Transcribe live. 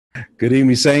Good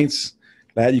evening, saints.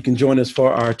 Glad you can join us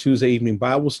for our Tuesday evening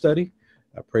Bible study.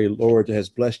 I pray, Lord, has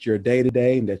blessed your day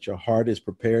today and that your heart is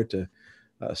prepared to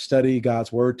study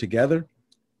God's word together.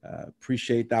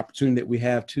 Appreciate the opportunity that we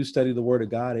have to study the word of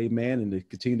God. Amen. And to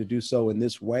continue to do so in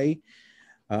this way.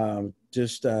 I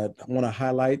want to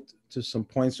highlight just some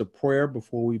points of prayer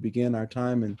before we begin our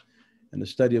time in the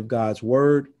study of God's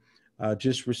word.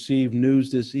 Just received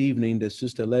news this evening that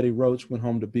Sister Letty Roach went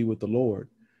home to be with the Lord.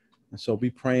 And so be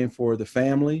praying for the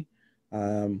family.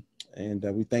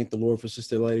 We thank the Lord for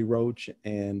Sister Lady Roach.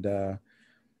 And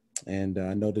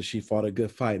I know that she fought a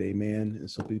good fight. Amen. And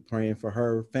so be praying for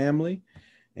her family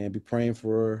and be praying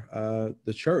for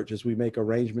the church as we make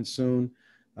arrangements soon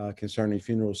concerning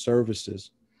funeral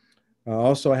services.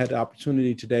 Also, I had the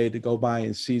opportunity today to go by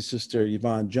and see Sister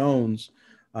Yvonne Jones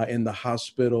in the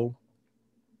hospital.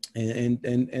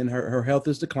 And her health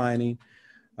is declining.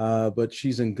 But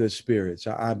she's in good spirits.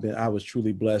 I was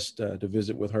truly blessed to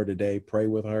visit with her today, pray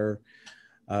with her.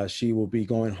 She will be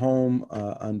going home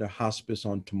under hospice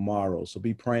on tomorrow. So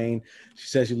be praying. She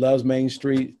says she loves Main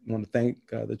Street. I want to thank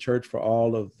the church for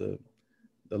all of the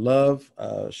love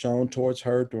shown towards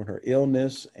her during her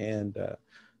illness. And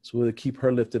so we'll keep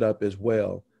her lifted up as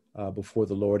well before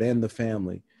the Lord and the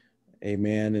family.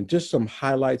 Amen. And just some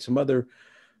highlights, some other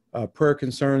prayer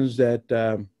concerns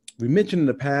that we mentioned in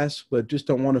the past, but just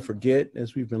don't want to forget,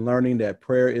 as we've been learning, that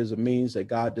prayer is a means that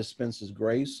God dispenses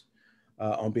grace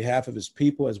on behalf of his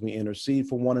people as we intercede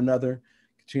for one another.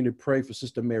 Continue to pray for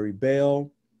Sister Mary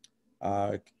Bell.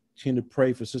 Continue to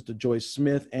pray for Sister Joyce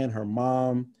Smith and her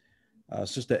mom,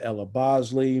 Sister Ella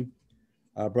Bosley,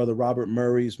 Brother Robert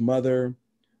Murray's mother,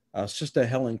 Sister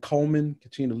Helen Coleman.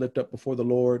 Continue to lift up before the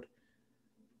Lord.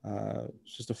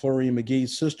 Sister Florine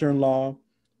McGee's sister-in-law,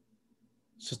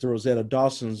 Sister Rosetta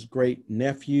Dawson's great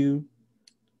nephew,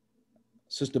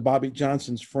 Sister Bobby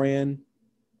Johnson's friend,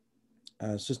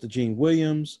 Sister Jean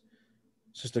Williams,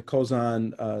 Sister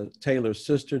Kozan Taylor's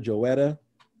sister, Joetta,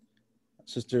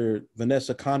 Sister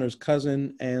Vanessa Connor's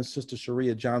cousin, and Sister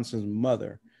Sharia Johnson's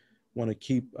mother. Want to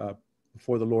keep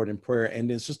before the Lord in prayer. And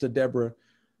then Sister Deborah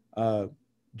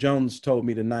Jones told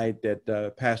me tonight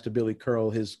that Pastor Billy Curl,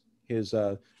 his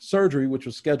surgery, which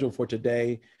was scheduled for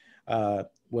today,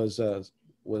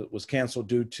 was canceled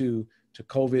due to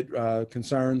COVID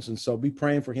concerns. And so be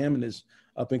praying for him and his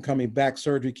up and coming back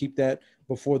surgery. Keep that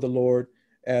before the Lord,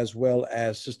 as well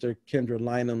as Sister Kendra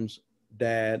Lynam's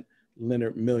dad,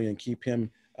 Leonard Million. Keep him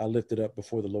lifted up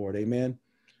before the Lord. Amen.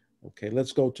 Okay,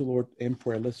 let's go to Lord in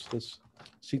prayer. Let's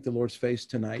seek the Lord's face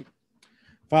tonight.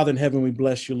 Father in heaven, we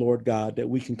bless you, Lord God, that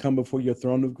we can come before your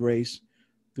throne of grace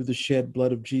through the shed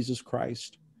blood of Jesus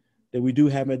Christ, that we do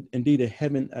have indeed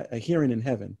a hearing in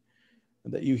heaven,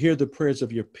 that you hear the prayers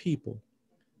of your people,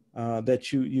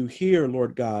 that you hear,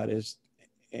 Lord God, as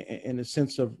in a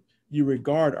sense of you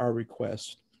regard our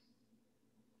request,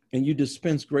 and you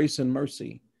dispense grace and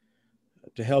mercy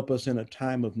to help us in a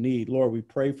time of need. Lord, we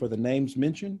pray for the names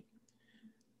mentioned.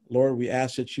 Lord, we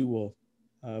ask that you will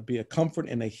be a comfort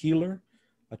and a healer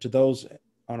to those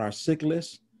on our sick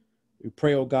list. We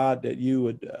pray, oh God, that you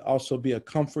would also be a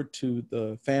comfort to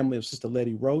the family of Sister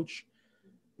Letty Roach.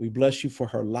 We bless you for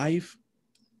her life.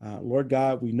 Lord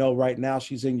God, we know right now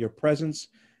she's in your presence,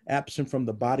 absent from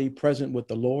the body, present with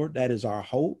the Lord. That is our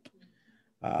hope.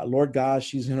 Lord God,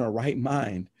 she's in her right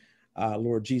mind,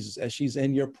 Lord Jesus, as she's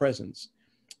in your presence.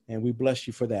 And we bless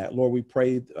you for that. Lord, we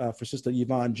pray for Sister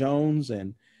Yvonne Jones.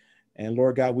 And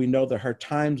Lord God, we know that her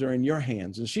times are in your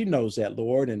hands. And she knows that,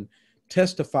 Lord, and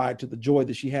testified to the joy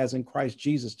that she has in Christ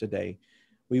Jesus today.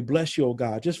 We bless you, oh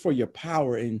God, just for your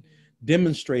power and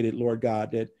demonstrated, Lord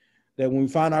God, that when we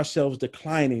find ourselves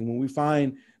declining, when we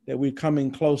find that we're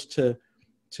coming close to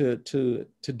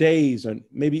days or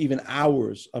maybe even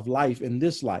hours of life in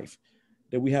this life,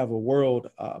 that we have a world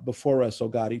before us, oh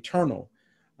God, eternal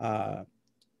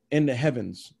in the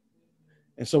heavens.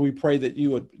 And so we pray that you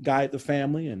would guide the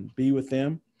family and be with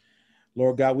them.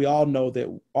 Lord God, we all know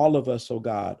that all of us, oh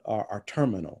God, are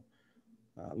terminal.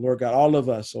 Lord God, all of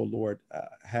us, oh Lord,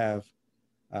 have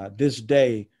this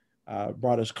day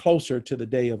brought us closer to the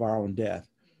day of our own death.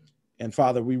 And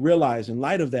Father, we realize in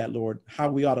light of that, Lord, how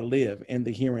we ought to live in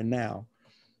the here and now.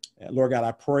 Lord God,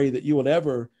 I pray that you would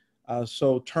ever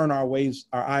so turn our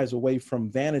eyes away from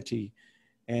vanity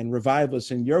and revive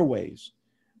us in your ways,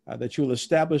 that you will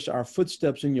establish our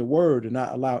footsteps in your word and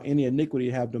not allow any iniquity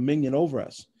to have dominion over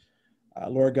us.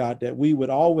 Lord God, that we would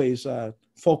always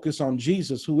focus on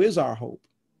Jesus, who is our hope.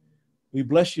 We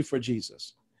bless you for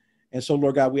Jesus. And so,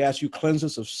 Lord God, we ask you cleanse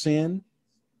us of sin.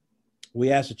 We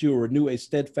ask that you will renew a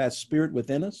steadfast spirit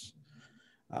within us.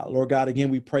 Lord God, again,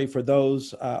 we pray for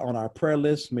those on our prayer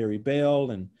list, Mary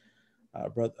Bell and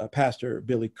Pastor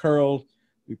Billy Curl.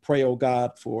 We pray, oh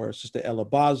God, for Sister Ella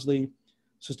Bosley,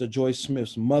 Sister Joyce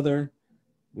Smith's mother.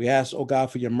 We ask, oh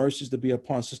God, for your mercies to be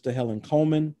upon Sister Helen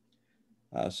Coleman,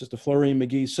 Sister Florine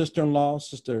McGee's sister-in-law,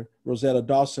 Sister Rosetta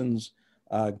Dawson's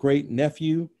great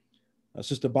nephew,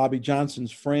 Sister Bobby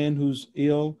Johnson's friend who's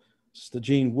ill, Sister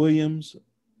Jean Williams,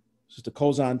 Sister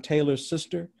Kozan Taylor's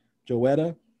sister,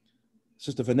 Joetta,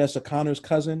 Sister Vanessa Connor's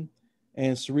cousin,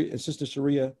 and Sister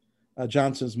Sharia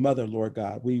Johnson's mother, Lord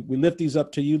God. We lift these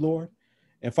up to you, Lord.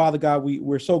 And Father God,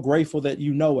 we're so grateful that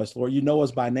you know us, Lord. You know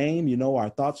us by name. You know our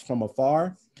thoughts from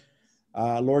afar.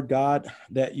 Lord God,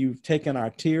 that you've taken our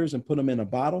tears and put them in a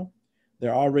bottle.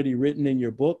 They're already written in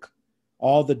your book,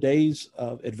 all the days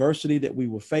of adversity that we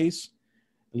will face.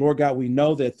 Lord God, we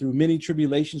know that through many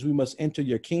tribulations, we must enter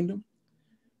your kingdom.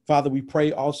 Father, we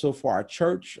pray also for our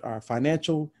church, our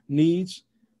financial needs,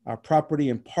 our property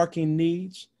and parking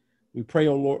needs. We pray,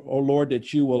 oh Lord,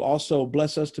 that you will also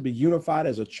bless us to be unified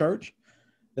as a church,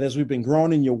 that as we've been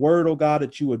growing in your word, oh God,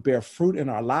 that you would bear fruit in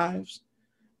our lives.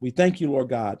 We thank you, Lord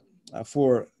God,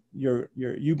 for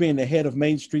you being the head of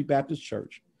Main Street Baptist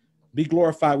Church. Be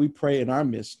glorified, we pray, in our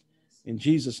midst. In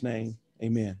Jesus' name,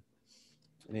 amen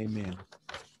and amen.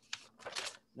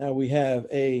 Now we have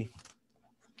a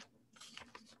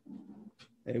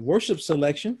worship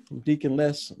selection from Deacon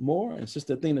Les Moore and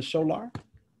Sister Athena Sholar.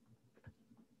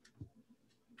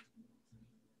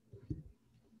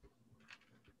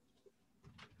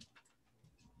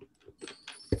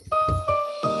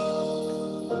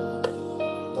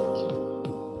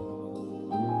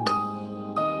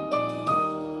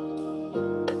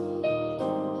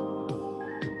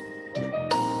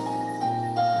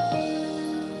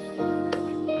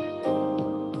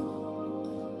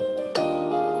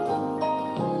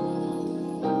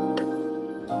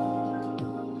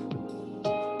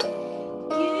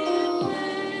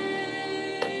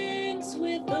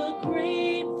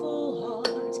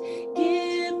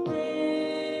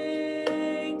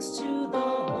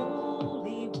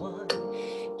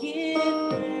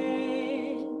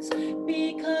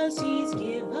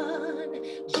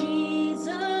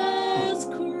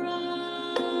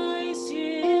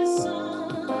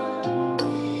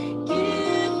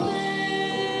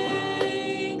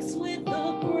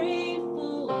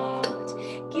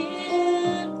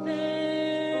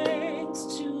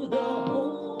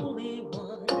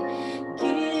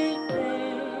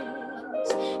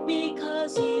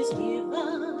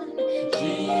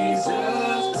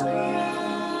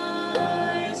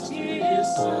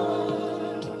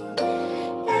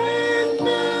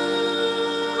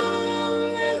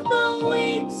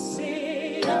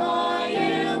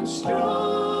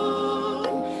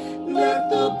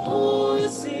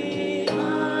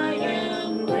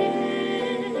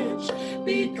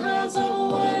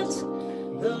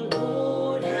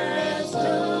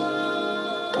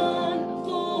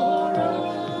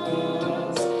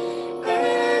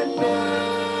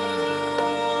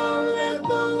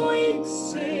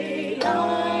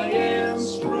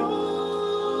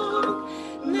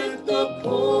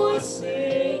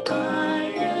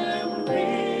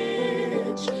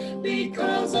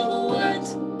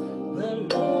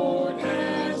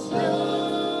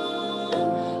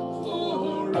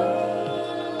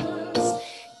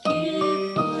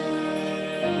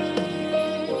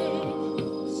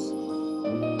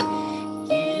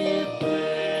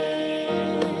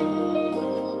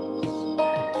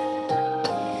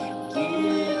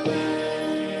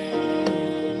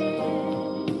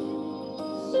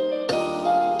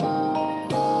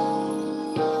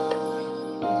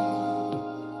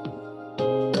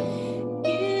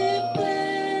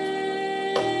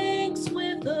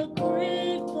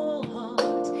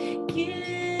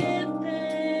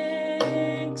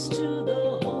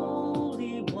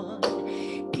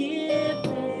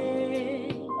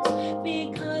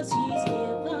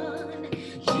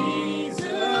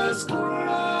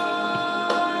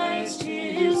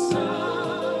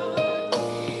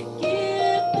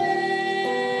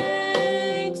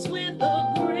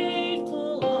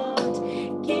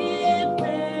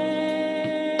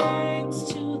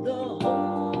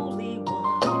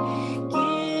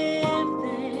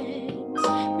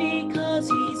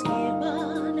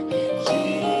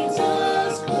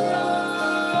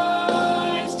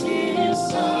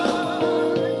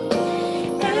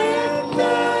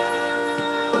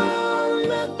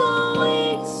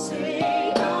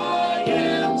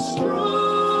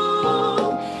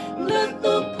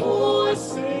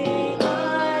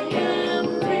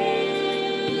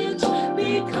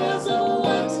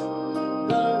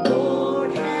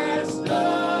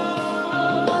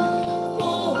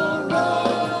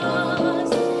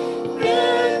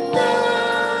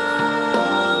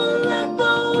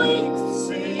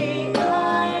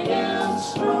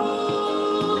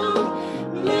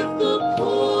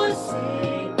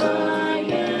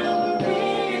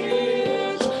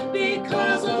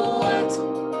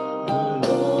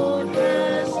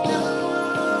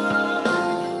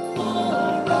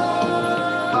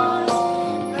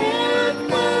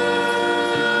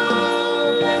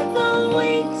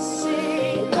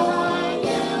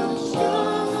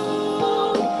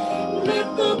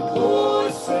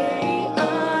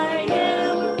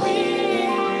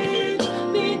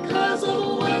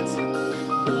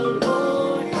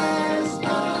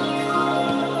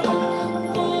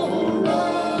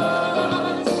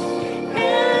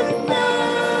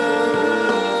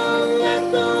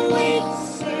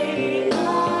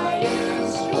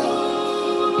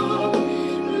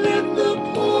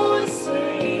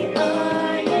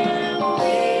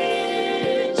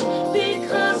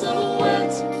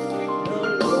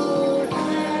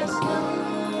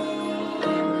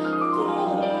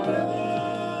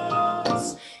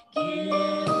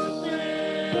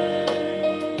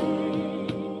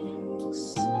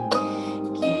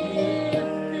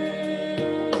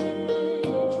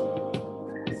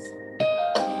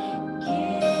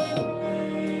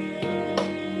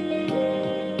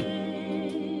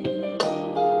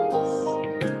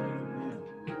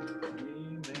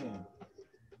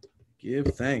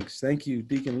 thanks. Thank you,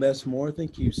 Deacon Les Moore.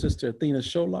 Thank you, Sister Athena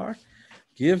Sholar.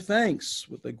 Give thanks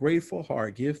with a grateful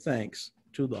heart. Give thanks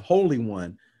to the Holy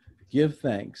One. Give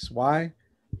thanks. Why?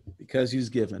 Because he's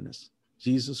given us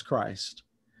Jesus Christ,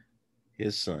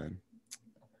 his son.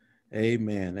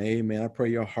 Amen. Amen. I pray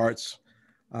your hearts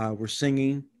were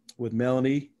singing with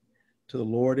melody to the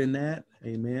Lord in that.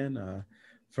 Amen.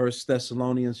 1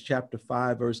 Thessalonians chapter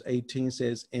 5, verse 18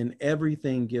 says, in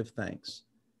everything give thanks.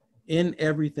 In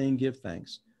everything give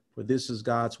thanks, for this is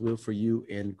God's will for you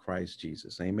in Christ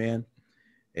Jesus. Amen.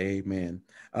 Amen.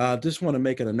 Just want to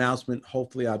make an announcement.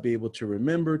 Hopefully I'll be able to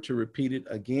remember to repeat it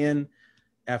again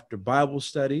after Bible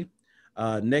study.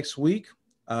 Next week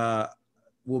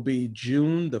will be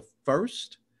June the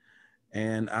 1st,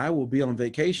 and I will be on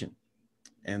vacation.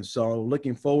 And so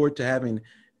looking forward to having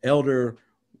Elder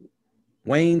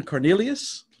Wayne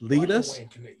Cornelius lead us.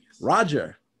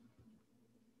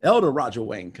 Elder Roger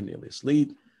Wayne Cornelius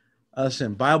lead us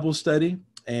in Bible study.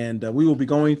 And we will be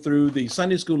going through the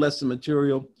Sunday school lesson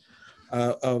material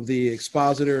of the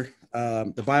expositor,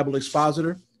 the Bible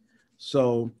expositor.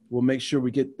 So we'll make sure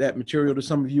we get that material to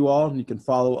some of you all and you can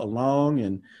follow along.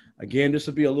 And again, this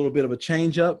will be a little bit of a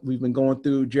change up. We've been going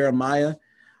through Jeremiah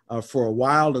for a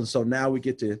while. And so now we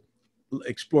get to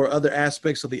explore other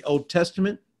aspects of the Old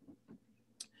Testament,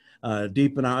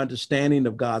 deepen our understanding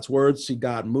of God's word, see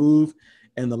God move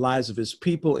in the lives of his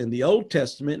people in the Old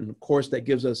Testament. And of course, that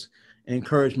gives us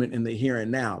encouragement in the here and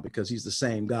now because he's the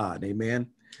same God. Amen.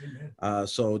 Amen.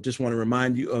 So just want to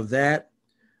remind you of that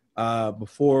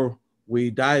before we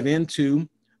dive into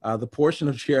the portion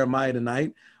of Jeremiah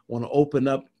tonight. I want to open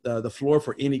up the floor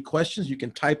for any questions. You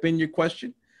can type in your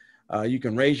question. You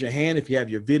can raise your hand if you have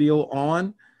your video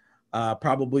on.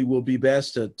 Probably will be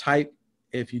best to type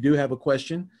if you do have a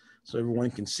question so everyone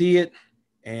can see it.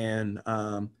 And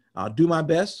I'll do my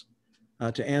best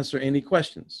to answer any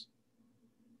questions.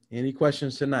 Any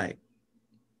questions tonight?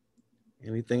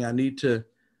 Anything I need to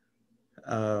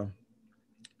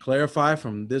clarify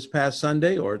from this past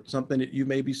Sunday or something that you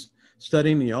may be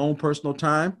studying in your own personal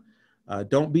time?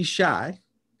 Don't be shy.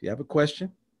 If you have a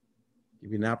question, I'll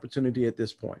give you an opportunity at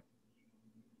this point.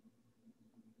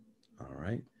 All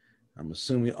right. I'm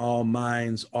assuming all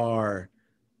minds are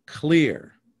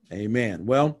clear. Amen.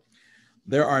 Well,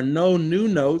 there are no new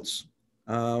notes,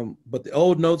 but the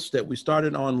old notes that we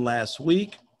started on last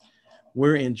week,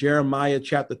 we're in Jeremiah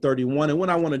chapter 31. And what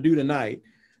I want to do tonight,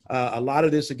 a lot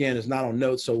of this, again, is not on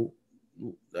notes. So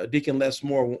Deacon Les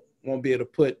Moore won't be able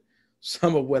to put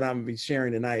some of what I'm going to be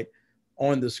sharing tonight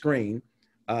on the screen.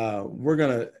 We're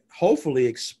going to hopefully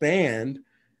expand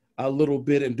a little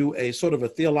bit and do a sort of a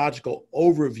theological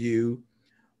overview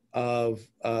of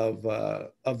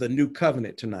the new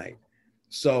covenant tonight.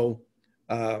 So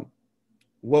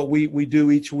what we do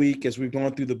each week as we've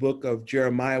gone through the book of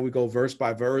Jeremiah, we go verse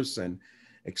by verse and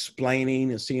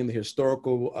explaining and seeing the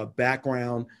historical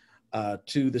background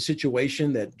to the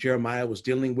situation that Jeremiah was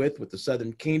dealing with the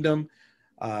southern kingdom.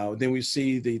 Then we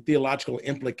see the theological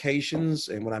implications.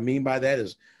 And what I mean by that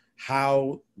is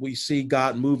how we see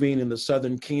God moving in the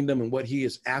southern kingdom and what he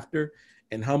is after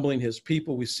and humbling his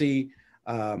people. We see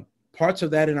parts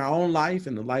of that in our own life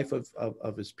and the life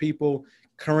of his people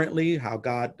currently, how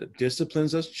God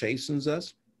disciplines us, chastens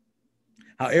us,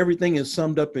 how everything is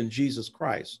summed up in Jesus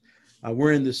Christ.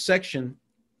 We're in this section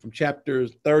from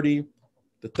chapters 30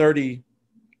 to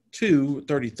 32,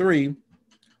 33,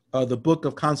 the book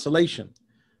of consolation.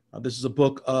 This is a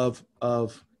book of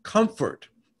comfort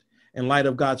in light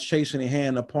of God's chastening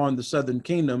hand upon the southern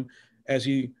kingdom as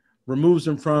he removes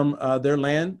them from their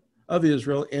land of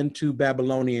Israel into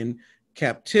Babylonian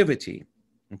captivity.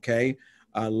 Okay.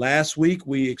 Last week,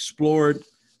 we explored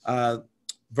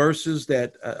verses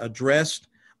that addressed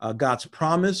God's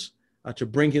promise to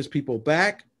bring his people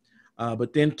back.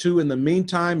 But then, too, in the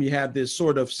meantime, you have this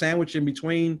sort of sandwich in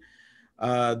between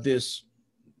this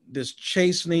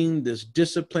chastening, this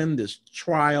discipline, this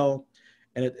trial.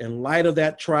 And in light of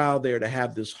that trial, they're to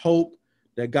have this hope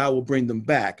that God will bring them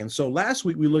back. And so last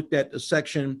week, we looked at the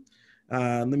section.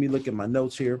 Let me look at my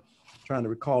notes here, trying to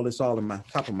recall this all in my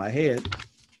top of my head.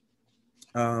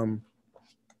 Well,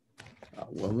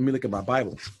 let me look at my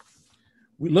Bible.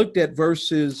 We looked at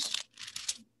verses,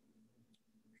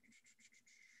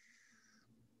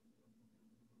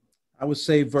 I would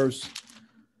say verse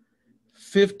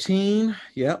 15,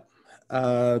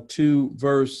 to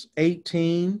verse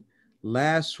 18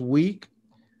 last week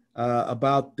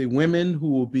about the women who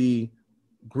will be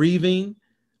grieving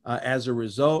as a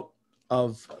result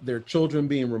of their children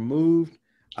being removed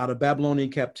out of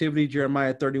Babylonian captivity,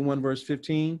 Jeremiah 31, verse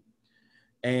 15,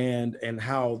 and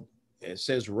how it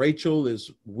says Rachel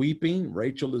is weeping.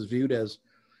 Rachel is viewed as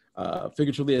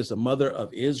figuratively as the mother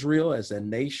of Israel, as a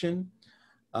nation.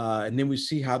 And then we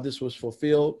see how this was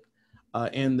fulfilled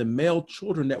in the male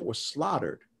children that were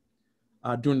slaughtered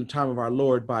during the time of our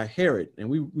Lord by Herod. And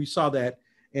we saw that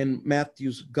in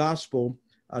Matthew's Gospel,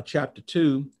 chapter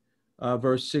 2,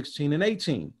 verse 16 and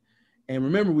 18. And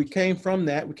remember, we came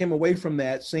away from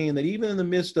that saying that even in the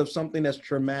midst of something that's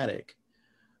traumatic,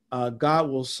 God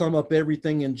will sum up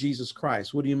everything in Jesus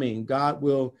Christ. What do you mean? God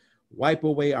will wipe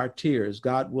away our tears.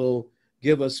 God will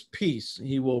give us peace.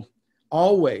 He will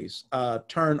always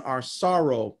turn our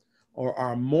sorrow or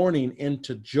our mourning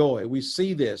into joy. We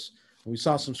see this. We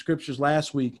saw some scriptures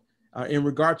last week in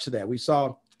regards to that. We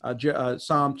saw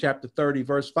Psalm chapter 30,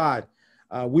 verse 5.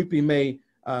 Weeping may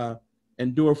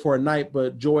endure for a night,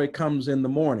 but joy comes in the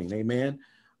morning. Amen.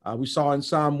 We saw in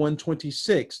Psalm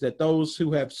 126 that those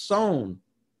who have sown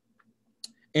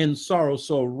in sorrow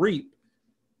shall reap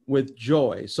with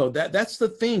joy. So that's the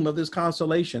theme of this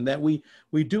consolation, that we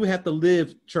do have to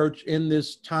live, church, in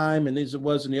this time, and as it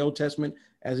was in the Old Testament,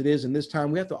 as it is in this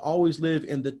time. We have to always live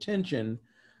in the tension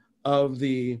of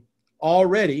the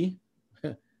already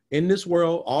in this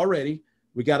world. Already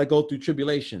we got to go through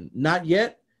tribulation. Not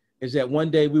yet is that one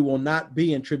day we will not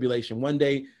be in tribulation. One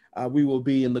day we will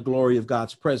be in the glory of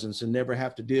God's presence and never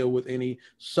have to deal with any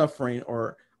suffering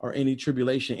or any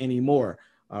tribulation anymore.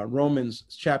 Romans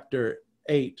chapter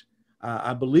 8,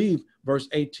 I believe verse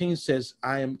 18 says,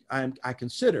 I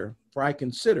consider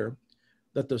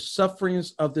that the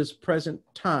sufferings of this present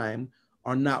time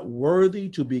are not worthy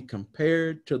to be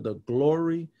compared to the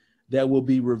glory that will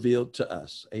be revealed to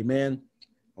us. Amen.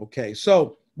 Okay,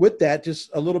 so with that, just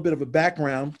a little bit of a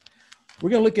background. We're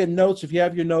going to look at notes. If you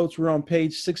have your notes, we're on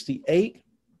page 68.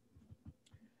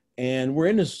 And we're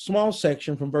in this small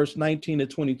section from verse 19 to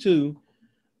 22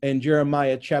 in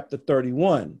Jeremiah chapter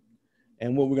 31.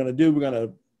 And what we're going to do, we're going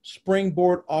to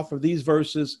springboard off of these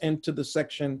verses into the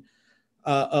section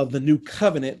of the new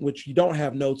covenant, which you don't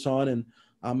have notes on, and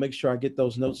I'll make sure I get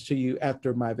those notes to you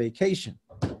after my vacation.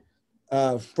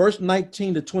 Verse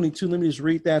 19 to 22, let me just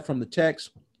read that from the text.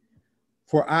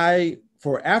 For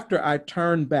after I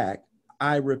turned back,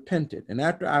 I repented, and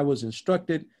after I was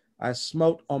instructed, I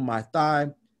smote on my thigh.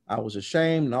 I was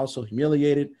ashamed and also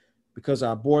humiliated, because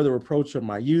I bore the reproach of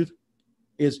my youth.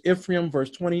 Is Ephraim, verse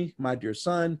 20, my dear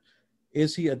son?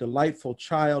 Is he a delightful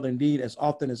child? Indeed, as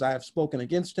often as I have spoken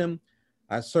against him,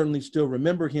 I certainly still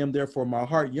remember him. Therefore, my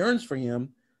heart yearns for him.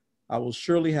 I will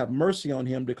surely have mercy on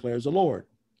him, declares the Lord.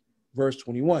 Verse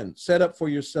 21, set up for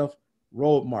yourself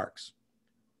road marks.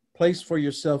 Place for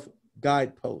yourself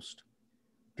guideposts.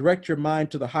 Direct your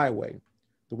mind to the highway,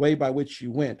 the way by which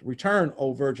you went. Return,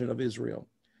 O Virgin of Israel.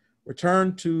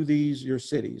 Return to these your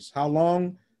cities. How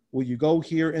long will you go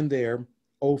here and there,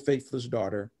 O faithless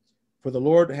daughter? For the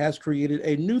Lord has created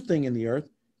a new thing in the earth.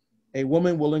 A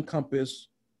woman will encompass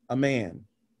a man.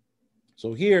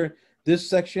 So here, this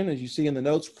section, as you see in the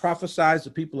notes, prophesies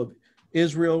the people of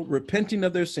Israel repenting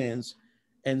of their sins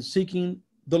and seeking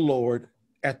the Lord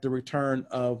at the return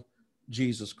of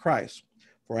Jesus Christ.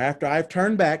 For after I've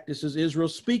turned back, this is Israel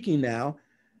speaking now,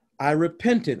 I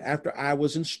repented after I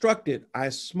was instructed. I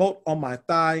smote on my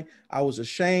thigh. I was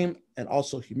ashamed and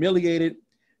also humiliated,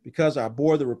 because I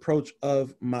bore the reproach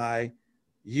of my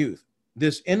youth.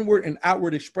 This inward and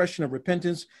outward expression of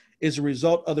repentance is a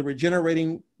result of the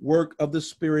regenerating work of the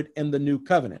Spirit in the new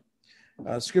covenant.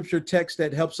 Scripture text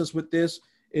that helps us with this,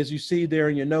 as you see there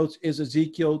in your notes, is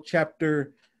Ezekiel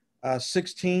chapter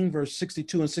 16, verse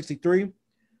 62 and 63.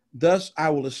 Thus I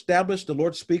will establish, the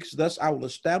Lord speaks, thus I will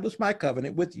establish my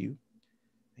covenant with you.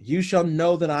 You shall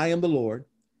know that I am the Lord,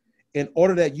 in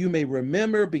order that you may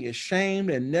remember, be ashamed,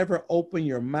 and never open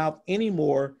your mouth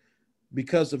anymore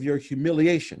because of your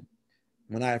humiliation,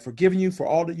 when I have forgiven you for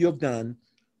all that you have done,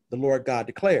 the Lord God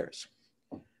declares.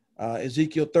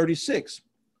 Ezekiel 36,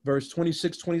 verse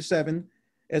 26, 27,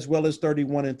 as well as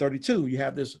 31 and 32. You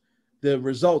have the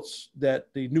results that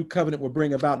the new covenant will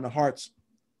bring about in the hearts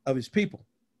of his people.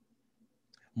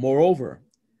 Moreover,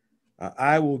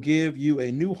 I will give you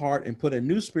a new heart and put a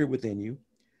new spirit within you.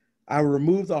 I will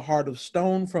remove the heart of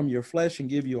stone from your flesh and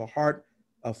give you a heart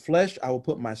of flesh. I will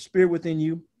put my spirit within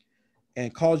you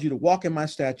and cause you to walk in my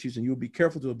statutes, and you will be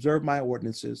careful to observe my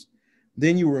ordinances.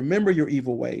 Then you will remember your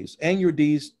evil ways and your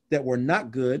deeds that were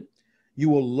not good. You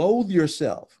will loathe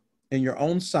yourself in your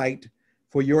own sight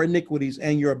for your iniquities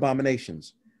and your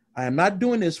abominations. I am not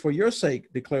doing this for your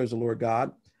sake, declares the Lord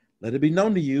God. Let it be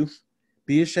known to you.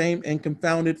 Be ashamed and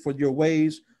confounded for your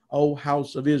ways, O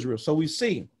house of Israel. So we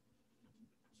see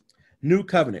new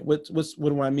covenant. What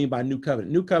do I mean by new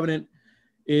covenant? New covenant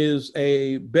is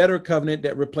a better covenant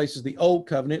that replaces the old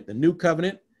covenant. The new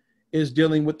covenant is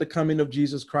dealing with the coming of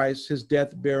Jesus Christ, his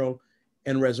death, burial,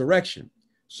 and resurrection.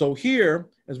 So here,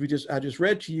 as I just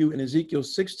read to you in Ezekiel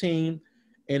 16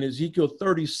 and Ezekiel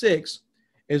 36,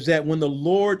 is that when the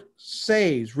Lord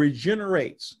saves,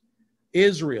 regenerates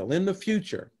Israel in the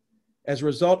future as a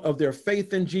result of their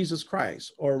faith in Jesus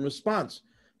Christ, or in response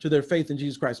to their faith in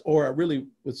Jesus Christ, or I really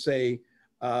would say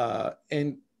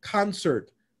in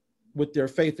concert with their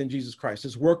faith in Jesus Christ,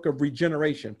 his work of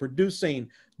regeneration, producing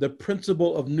the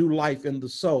principle of new life in the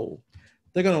soul,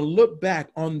 they're going to look back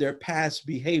on their past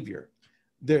behavior,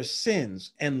 their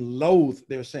sins, and loathe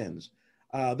their sins.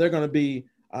 They're going to be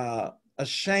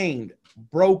ashamed,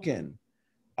 broken.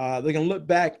 They're going to look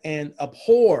back and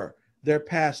abhor their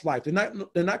past life. They're not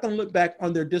going to look back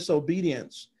on their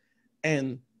disobedience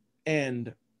and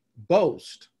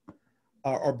boast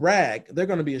or brag. They're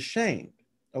going to be ashamed.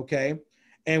 Okay.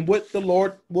 And what the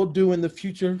Lord will do in the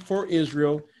future for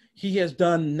Israel, he has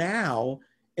done now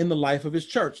in the life of his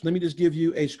church. Let me just give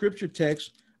you a scripture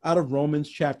text out of Romans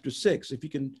chapter 6. If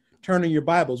you can turn in your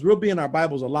Bibles. We'll be in our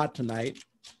Bibles a lot tonight.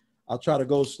 I'll try to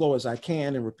go as slow as I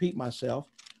can and repeat myself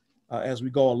as we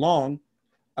go along.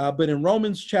 But in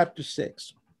Romans chapter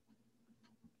 6,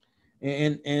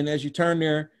 and as you turn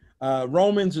there,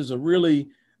 Romans is a really,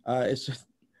 it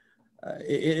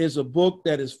is a book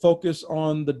that is focused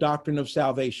on the doctrine of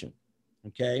salvation,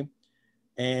 okay?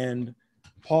 And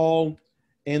Paul,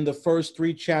 in the first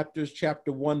three chapters,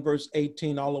 chapter 1, verse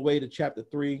 18, all the way to chapter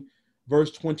 3,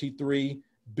 verse 23,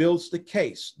 builds the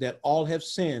case that all have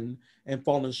sinned and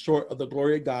fallen short of the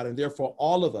glory of God, and therefore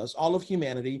all of us, all of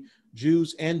humanity,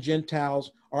 Jews and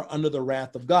Gentiles, are under the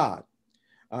wrath of God.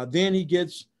 Then he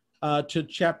gets to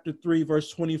chapter 3,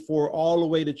 verse 24, all the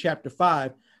way to chapter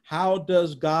 5. How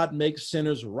does God make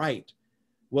sinners right?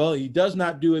 Well, he does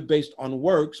not do it based on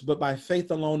works, but by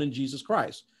faith alone in Jesus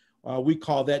Christ. We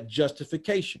call that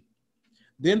justification.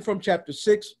 Then from chapter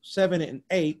 6, 7, and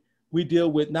 8, we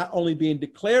deal with not only being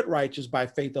declared righteous by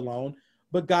faith alone,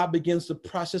 but God begins the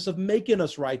process of making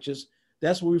us righteous.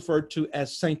 That's what we refer to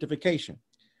as sanctification.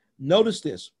 Notice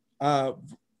this,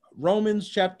 Romans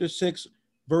chapter 6,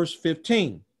 verse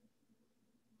 15.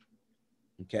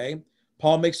 Okay,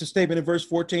 Paul makes a statement in verse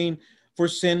 14, for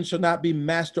sin shall not be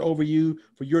master over you,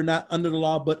 for you're not under the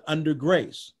law, but under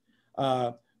grace.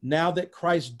 Now that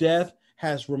Christ's death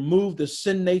has removed the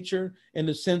sin nature in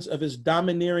the sense of his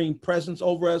domineering presence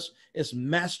over us, its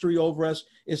mastery over us,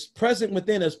 it's present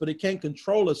within us, but it can't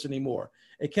control us anymore.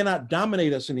 It cannot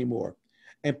dominate us anymore.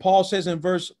 And Paul says in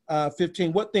verse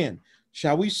 15, what then?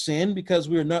 Shall we sin because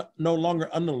we are no longer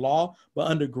under law, but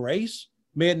under grace?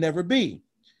 May it never be.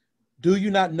 Do you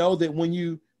not know that when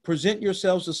you present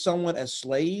yourselves to someone as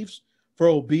slaves for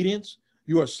obedience,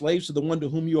 you are slaves to the one to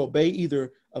whom you obey,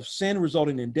 either of sin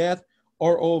resulting in death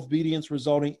or obedience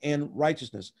resulting in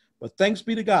righteousness? But thanks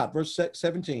be to God, verse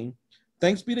 17,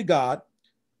 thanks be to God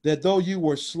that though you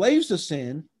were slaves to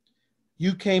sin,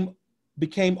 you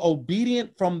became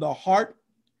obedient from the heart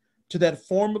to that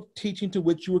form of teaching to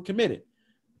which you were committed.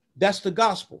 That's the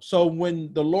gospel. So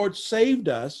when the Lord saved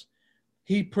us,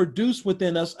 he produced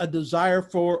within us a desire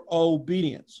for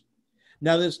obedience.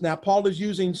 Now Paul is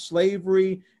using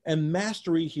slavery and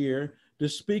mastery here to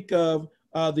speak of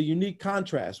the unique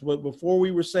contrast. Before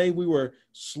we were saved, we were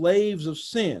slaves of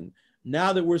sin.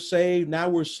 Now that we're saved, now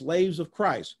we're slaves of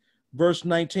Christ. Verse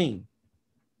 19.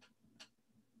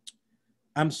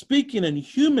 I'm speaking in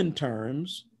human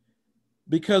terms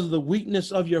because of the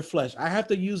weakness of your flesh. I have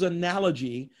to use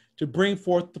analogy to bring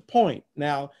forth the point.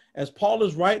 Now, as Paul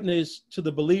is writing this to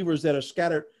the believers that are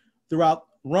scattered throughout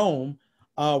Rome,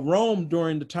 Rome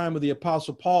during the time of the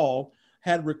Apostle Paul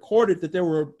had recorded that there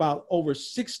were about over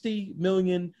 60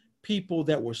 million people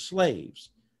that were slaves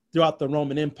throughout the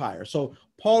Roman Empire. So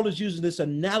Paul is using this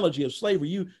analogy of slavery.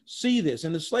 You see this,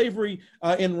 and the slavery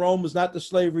in Rome was not the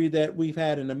slavery that we've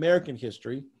had in American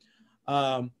history.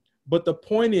 But the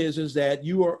point is that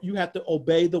you have to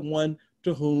obey the one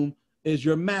to whom is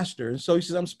your master. And so he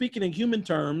says, I'm speaking in human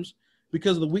terms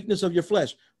because of the weakness of your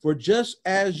flesh. For just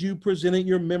as you presented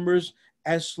your members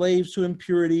as slaves to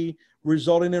impurity,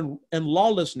 resulting in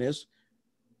lawlessness,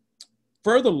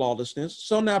 further lawlessness,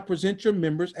 so now present your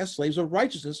members as slaves of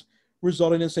righteousness,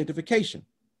 resulting in sanctification.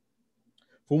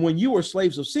 For when you were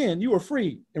slaves of sin, you were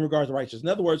free in regards to righteousness. In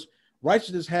other words,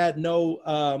 righteousness had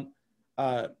no,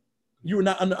 you were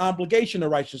not under obligation to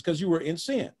righteousness because you were in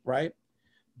sin, right?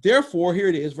 Therefore, here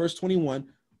it is, verse 21,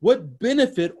 what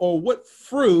benefit or what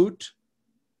fruit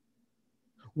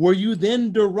were you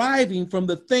then deriving from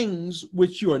the things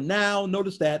which you are now,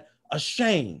 notice that,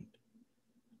 ashamed,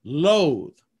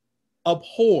 loathe,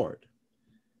 abhorred?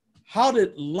 How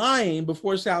did lying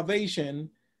before salvation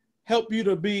help you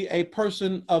to be a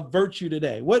person of virtue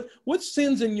today? What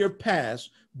sins in your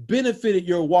past benefited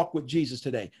your walk with Jesus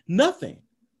today? Nothing.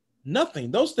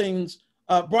 Those things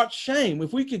brought shame.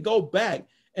 If we could go back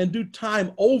and do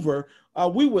time over,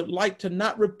 we would like to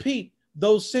not repeat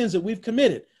those sins that we've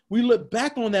committed. We look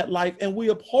back on that life and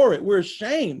we abhor it. We're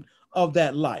ashamed of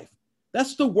that life.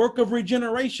 That's the work of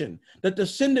regeneration, that the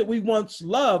sin that we once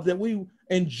loved, that we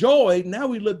enjoyed, now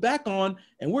we look back on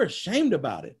and we're ashamed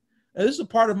about it. And this is a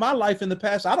part of my life in the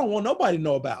past I don't want nobody to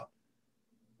know about.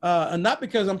 And not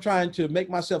because I'm trying to make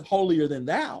myself holier than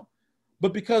thou,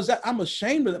 but because I'm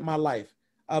ashamed of my life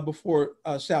before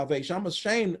salvation. I'm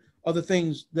ashamed of the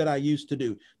things that I used to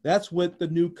do. That's what the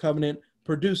new covenant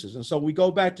produces. And so we go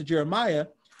back to Jeremiah.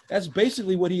 That's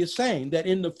basically what he is saying, that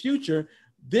in the future,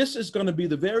 this is going to be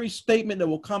the very statement that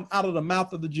will come out of the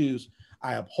mouth of the Jews.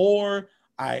 I abhor,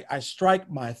 I strike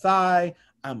my thigh,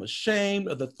 I'm ashamed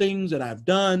of the things that I've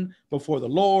done before the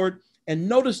Lord. And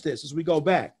notice this as we go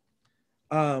back,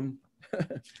 how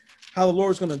the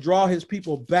Lord is going to draw his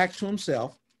people back to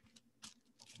himself.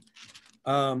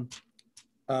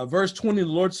 Verse 20, the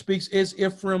Lord speaks, is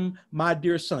Ephraim my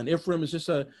dear son? Ephraim is just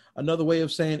another way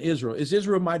of saying Israel. Is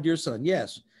Israel my dear son?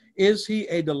 Yes. Is he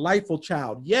a delightful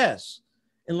child? Yes.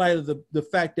 In light of the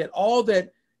fact that all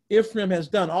that Ephraim has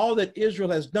done, all that Israel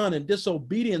has done in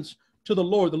disobedience to the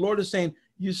Lord is saying,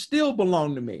 you still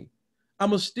belong to me. I'm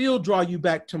going to still draw you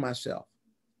back to myself.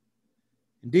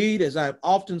 Indeed, as I've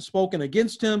often spoken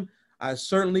against him, I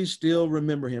certainly still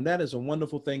remember him. That is a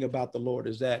wonderful thing about the Lord,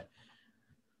 is that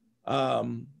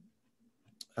when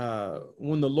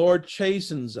the Lord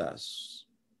chastens us,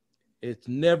 it's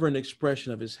never an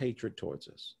expression of his hatred towards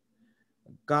us.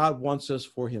 God wants us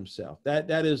for himself.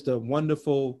 That is the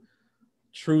wonderful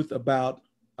truth about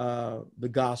the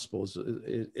Gospels,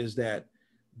 is that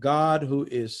God, who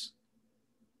is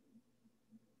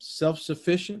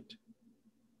self-sufficient,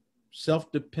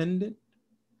 self-dependent,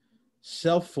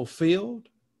 self-fulfilled,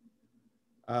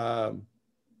 in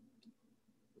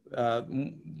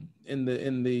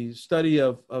the study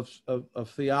of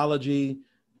theology,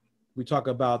 we talk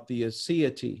about the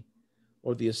aseity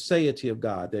or the aseity of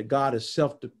God, that God is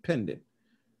self-dependent,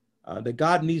 that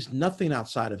God needs nothing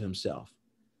outside of himself,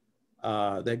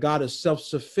 that God is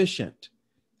self-sufficient,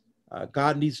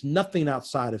 God needs nothing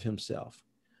outside of himself,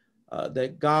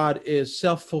 that God is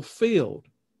self-fulfilled.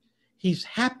 He's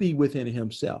happy within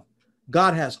himself.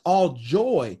 God has all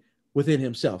joy within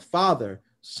himself. Father,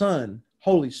 Son,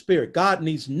 Holy Spirit. God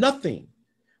needs nothing.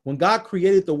 When God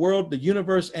created the world, the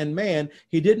universe, and man,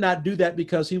 he did not do that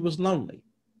because he was lonely.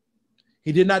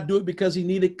 He did not do it because he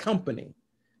needed company.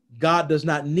 God does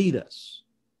not need us,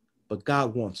 but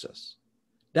God wants us.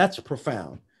 That's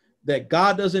profound, that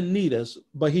God doesn't need us,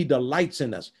 but he delights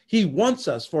in us. He wants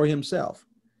us for himself.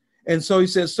 And so he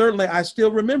says, certainly I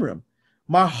still remember him.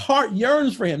 My heart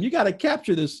yearns for him. You got to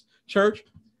capture this, church,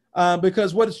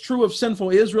 because what is true of sinful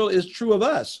Israel is true of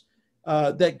us,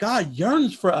 that God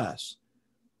yearns for us.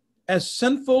 As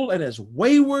sinful and as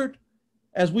wayward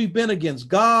as we've been against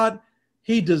God,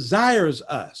 he desires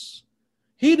us.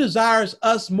 He desires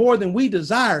us more than we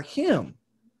desire him.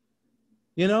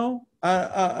 You know,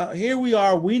 here we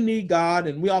are, we need God,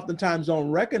 and we oftentimes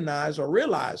don't recognize or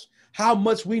realize how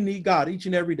much we need God each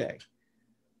and every day.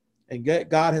 And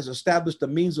God has established the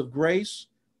means of grace,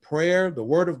 prayer, the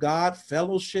word of God,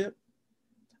 fellowship,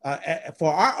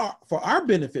 for our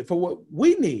benefit, for what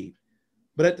we need.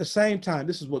 But at the same time,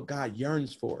 this is what God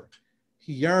yearns for.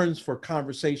 He yearns for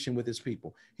conversation with his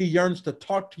people. He yearns to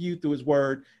talk to you through his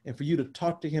word and for you to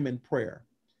talk to him in prayer.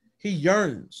 He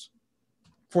yearns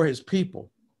for his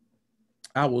people.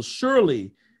 I will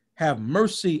surely have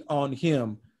mercy on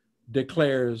him,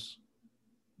 declares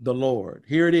the Lord.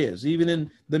 Here it is, even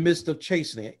in the midst of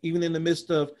chastening, even in the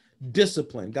midst of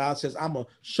discipline, God says, I'm going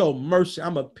to show mercy.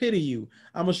 I'm going to pity you.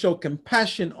 I'm going to show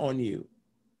compassion on you.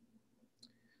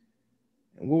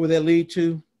 And what will that lead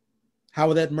to? How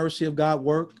will that mercy of God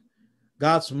work?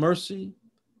 God's mercy,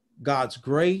 God's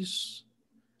grace,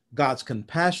 God's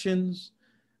compassions,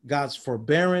 God's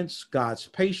forbearance, God's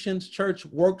patience, church,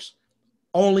 works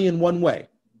only in one way.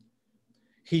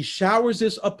 He showers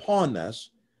this upon us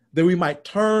that we might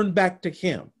turn back to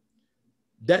him.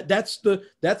 That's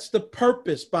the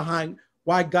purpose behind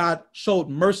why God showed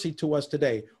mercy to us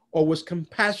today, or was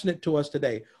compassionate to us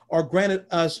today, or granted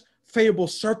us favorable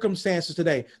circumstances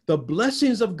today. The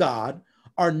blessings of God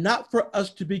are not for us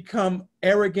to become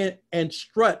arrogant and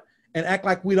strut and act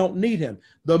like we don't need him.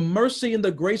 The mercy and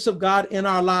the grace of God in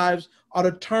our lives ought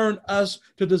to turn us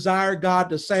to desire God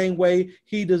the same way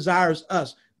he desires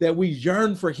us, that we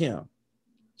yearn for him.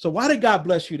 So why did God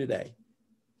bless you today?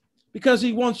 Because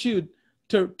he wants you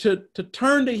to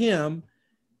turn to him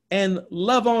and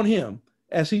love on him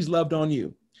as he's loved on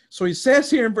you. So he says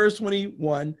here in verse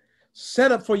 21,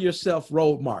 set up for yourself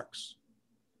road marks.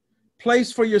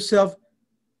 Place for yourself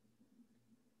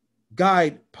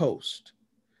guidepost.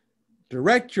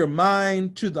 Direct your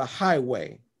mind to the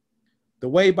highway, the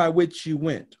way by which you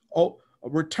went. Oh,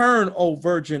 return, O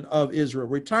Virgin of Israel.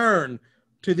 Return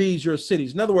to these your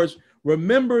cities. In other words,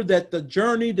 remember that the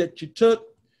journey that you took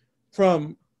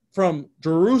from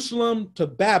Jerusalem to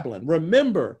Babylon.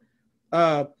 Remember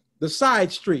the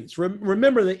side streets.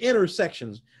 Remember the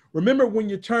intersections. Remember when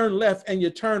you turn left and you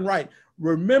turn right.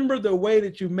 Remember the way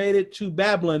that you made it to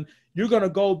Babylon. You're going to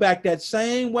go back that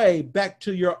same way back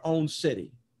to your own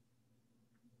city.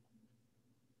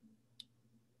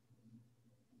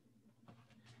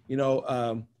 You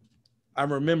know, I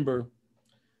remember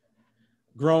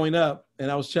growing up, and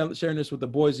I was sharing this with the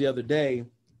boys the other day,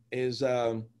 is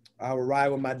I would ride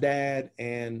with my dad,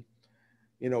 and,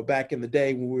 you know, back in the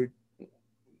day when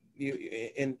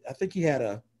and I think he had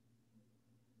I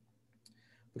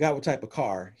forgot what type of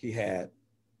car he had,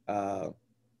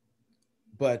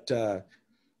 but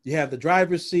you have the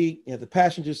driver's seat, you have the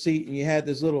passenger seat, and you had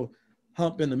this little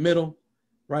hump in the middle,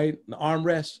 right, the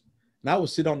armrest, and I would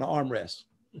sit on the armrest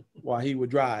while he would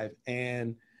drive,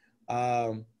 and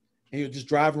he would just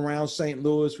drive around St.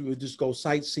 Louis. We would just go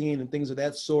sightseeing and things of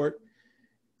that sort.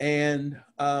 And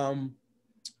I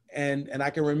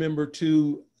can remember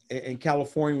too, in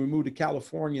California, we moved to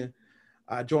California.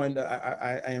 I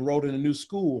enrolled in a new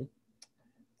school,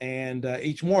 and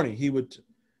each morning he would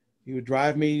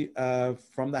drive me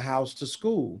from the house to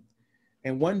school.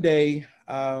 And one day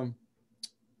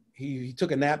he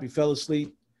took a nap. He fell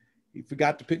asleep. He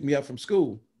forgot to pick me up from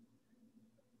school.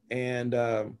 And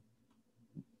the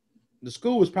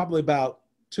school was probably about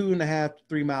 2.5 to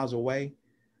 3 miles away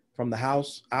from the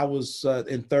house. I was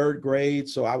in 3rd grade,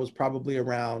 so I was probably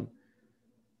around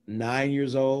 9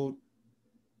 years old,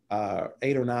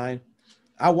 8 or 9.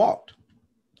 I walked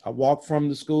from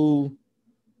the school,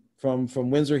 from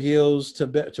Windsor Hills to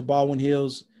Baldwin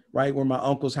Hills, right where my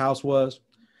uncle's house was.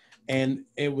 And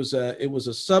it was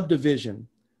a subdivision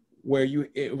where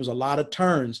it was a lot of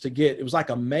turns to get. It was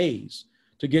like a maze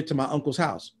to get to my uncle's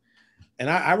house. And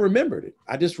I remembered it.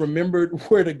 I just remembered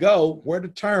where to go, where to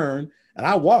turn. And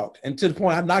I walked, and to the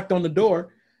point I knocked on the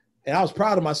door, and I was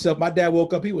proud of myself. My dad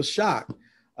woke up. He was shocked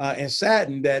and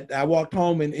saddened that I walked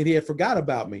home and he had forgot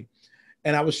about me.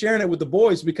 And I was sharing it with the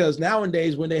boys, because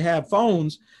nowadays when they have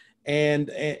phones and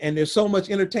there's so much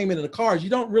entertainment in the cars, you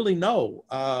don't really know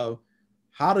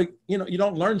how to, you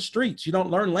don't learn streets. You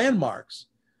don't learn landmarks.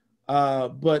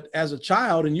 But as a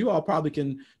child, and you all probably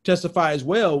can testify as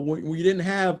well, when you didn't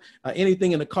have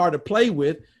anything in the car to play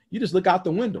with, you just look out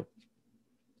the window.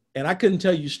 And I couldn't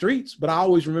tell you streets, but I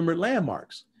always remembered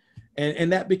landmarks.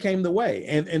 And that became the way.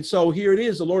 And so here it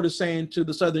is. The Lord is saying to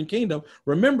the Southern Kingdom,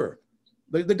 remember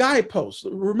the guideposts,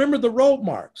 remember the road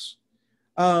marks,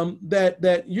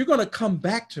 that you're going to come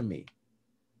back to me.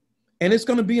 And it's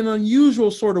going to be an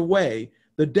unusual sort of way.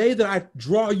 The day that I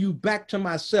draw you back to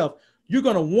myself, you're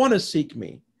going to want to seek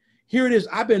me. Here it is.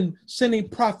 I've been sending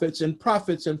prophets and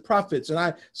prophets and prophets, and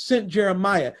I sent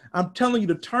Jeremiah. I'm telling you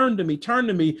to turn to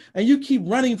me, and you keep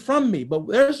running from me. But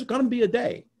there's going to be a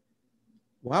day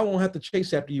where I won't have to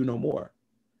chase after you no more.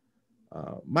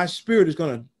 My spirit is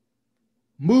going to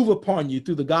move upon you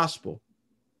through the gospel,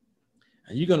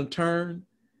 and you're going to turn,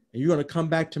 and you're going to come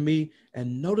back to me.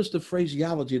 And notice the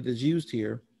phraseology that's used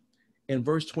here in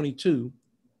verse 22.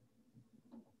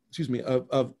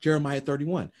 Of Jeremiah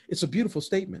 31. It's a beautiful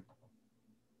statement.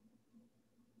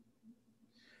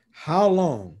 How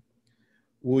long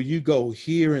will you go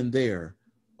here and there,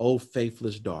 O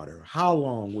faithless daughter? How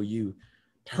long will you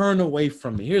turn away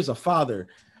from me? Here's a father,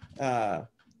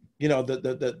 the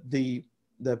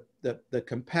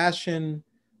compassion,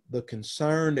 the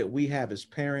concern that we have as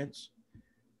parents.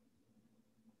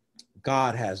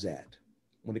 God has that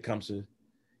when it comes to,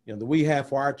 that we have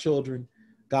for our children.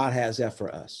 God has that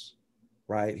for us,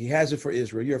 right? He has it for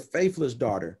Israel. You're a faithless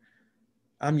daughter.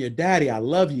 I'm your daddy. I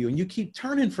love you. And you keep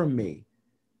turning from me,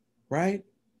 right?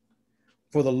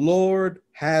 For the Lord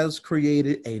has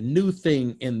created a new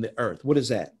thing in the earth. What is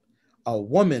that? A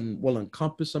woman will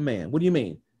encompass a man. What do you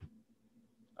mean?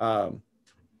 The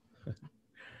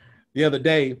other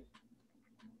day,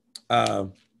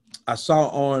 I saw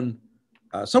on,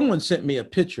 someone sent me a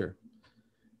picture.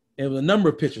 It was a number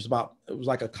of pictures it was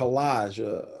like a collage,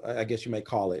 I guess you may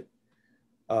call it,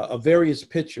 of various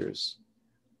pictures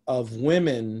of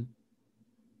women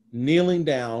kneeling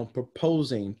down,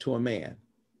 proposing to a man,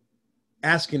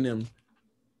 asking them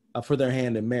for their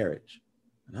hand in marriage.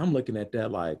 And I'm looking at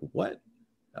that like, what?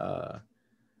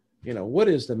 You know, what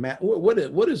is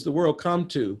what is the world come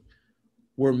to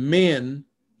where men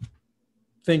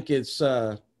think it's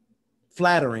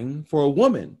flattering for a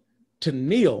woman to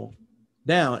kneel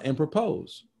down and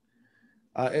propose?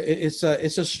 It's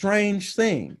a strange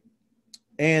thing.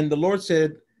 And the Lord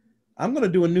said, I'm going to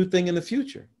do a new thing in the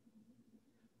future.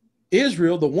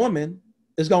 Israel, the woman,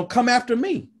 is going to come after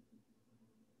me.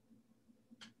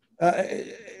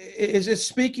 Is it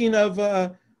speaking of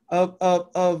in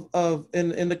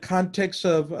the context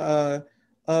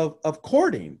of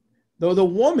courting? Though the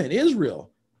woman,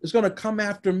 Israel, is going to come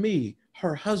after me,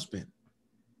 her husband,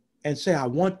 and say, I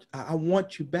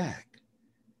want you back.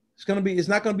 It's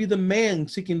not going to be the man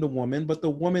seeking the woman, but the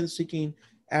woman seeking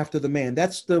after the man.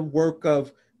 That's the work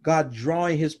of God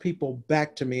drawing his people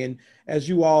back to me. And as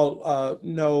you all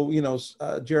know,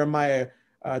 Jeremiah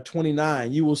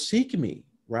 29, you will seek me,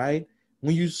 right?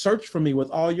 When you search for me with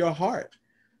all your heart.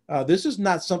 This is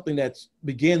not something that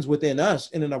begins within us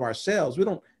in and of ourselves. We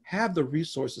don't have the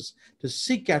resources to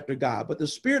seek after God, but the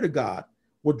Spirit of God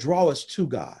will draw us to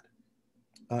God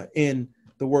in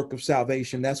the work of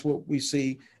salvation. That's what we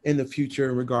see in the future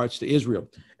in regards to Israel.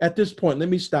 At this point, let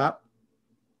me stop.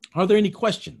 Are there any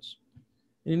questions?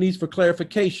 Any needs for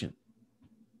clarification?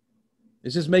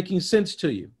 Is this making sense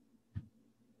to you?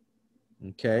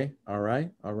 Okay. All right.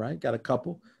 Got a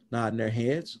couple nodding their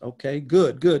heads. Okay.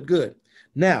 Good.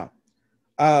 Now,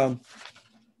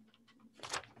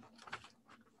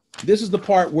 this is the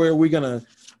part where we're going to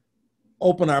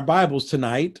open our Bibles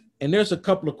tonight, and there's a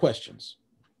couple of questions.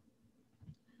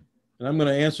 And I'm going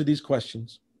to answer these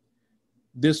questions.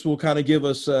 This will kind of give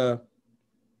us a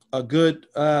good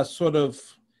sort of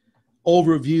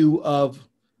overview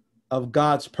of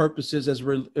God's purposes as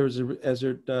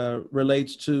it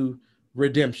relates to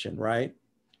redemption, right?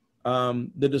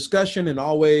 The discussion and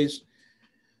always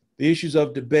the issues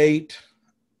of debate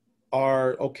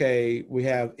are, okay, we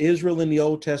have Israel in the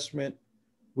Old Testament,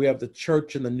 we have the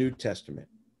church in the New Testament.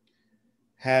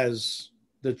 Has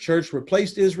the church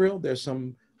replaced Israel? There's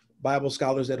some Bible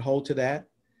scholars that hold to that.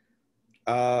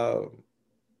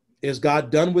 Is God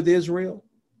done with Israel?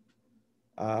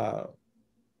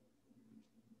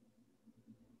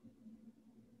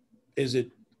 Is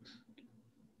it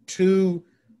two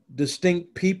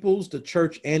distinct peoples, the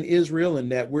church and Israel,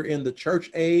 and that we're in the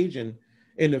church age, and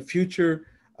in the future,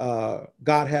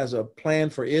 God has a plan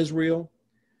for Israel?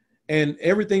 And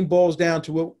everything boils down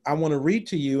to what I want to read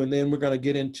to you, and then we're going to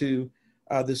get into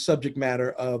the subject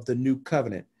matter of the new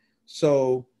covenant.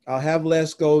 So I'll have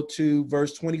Les go to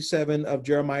verse 27 of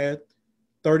Jeremiah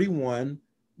 31.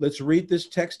 Let's read this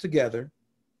text together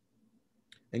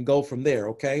and go from there,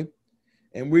 okay?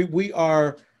 And we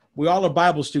all are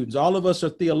Bible students. All of us are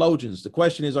theologians. The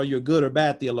question is, are you a good or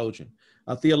bad theologian?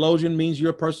 A theologian means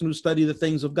you're a person who studies the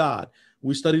things of God.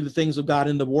 We study the things of God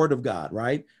in the Word of God,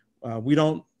 right? We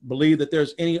don't believe that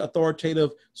there's any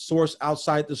authoritative source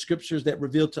outside the scriptures that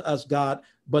reveal to us God,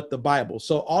 but the Bible.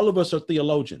 So all of us are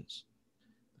theologians.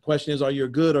 The question is, are you a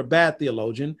good or bad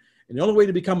theologian? And the only way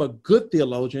to become a good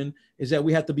theologian is that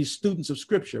we have to be students of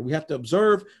scripture. We have to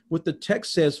observe what the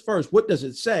text says first. What does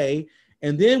it say?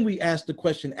 And then we ask the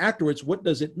question afterwards, what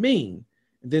does it mean?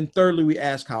 And then thirdly, we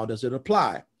ask, how does it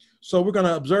apply? So we're going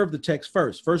to observe the text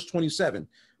first. Verse 27,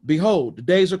 behold, the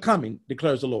days are coming,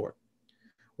 declares the Lord.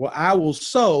 Well, I will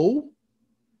sow,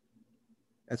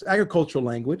 that's agricultural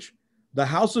language, the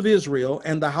house of Israel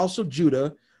and the house of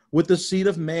Judah with the seed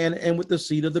of man and with the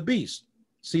seed of the beast,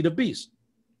 seed of beast.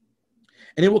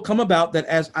 And it will come about that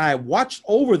as I watch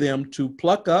over them to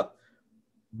pluck up,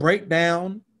 break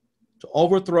down, to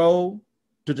overthrow,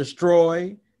 to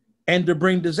destroy, and to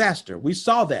bring disaster. We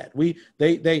saw that.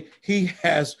 He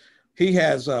has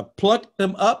plucked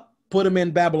them up, put them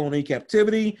in Babylonian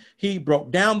captivity. He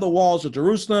broke down the walls of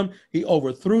Jerusalem. He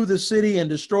overthrew the city and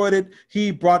destroyed it.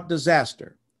 He brought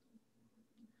disaster.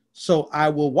 So I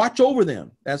will watch over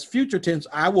them. That's future tense.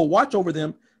 I will watch over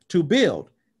them to build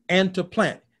and to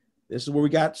plant. This is where we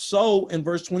got sow in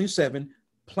verse 27,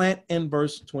 plant in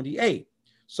verse 28.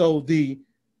 So the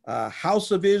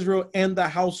house of Israel and the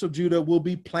house of Judah will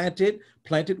be planted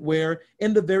where?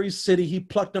 In the very city he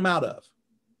plucked them out of,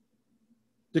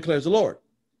 declares the Lord.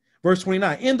 Verse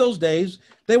 29, in those days,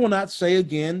 they will not say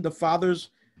again, the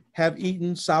fathers have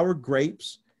eaten sour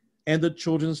grapes and the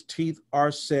children's teeth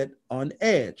are set on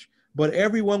edge, but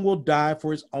everyone will die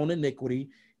for his own iniquity.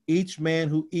 Each man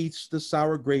who eats the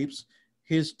sour grapes,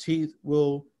 his teeth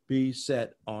will be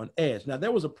set on edge. Now,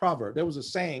 there was a proverb, there was a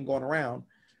saying going around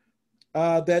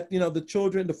that,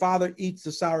 the father eats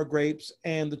the sour grapes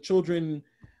and the children,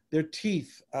 their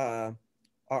teeth are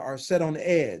set on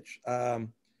edge.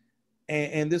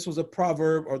 And this was a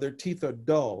proverb, or their teeth are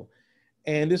dull.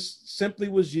 And this simply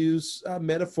was used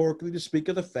metaphorically to speak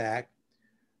of the fact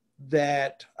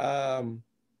that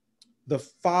the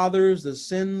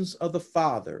sins of the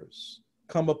fathers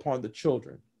come upon the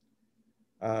children.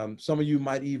 Some of you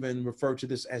might even refer to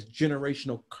this as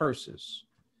generational curses,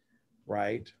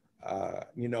 right?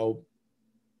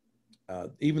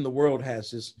 Even the world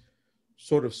has this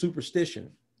sort of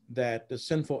superstition that the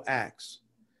sinful acts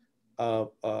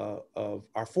of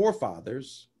our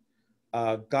forefathers,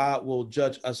 God will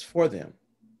judge us for them,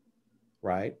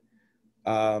 right?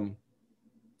 Um,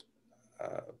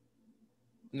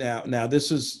 now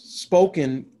this is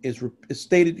spoken, is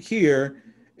stated here,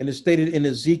 and is stated in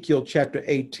Ezekiel chapter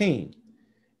 18.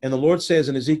 And the Lord says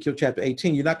in Ezekiel chapter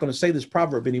 18, you're not going to say this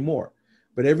proverb anymore,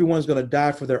 but everyone's going to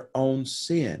die for their own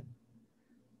sin.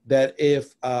 That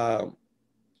if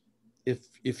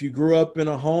you grew up in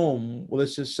a home, well,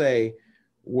 let's just say,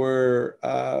 where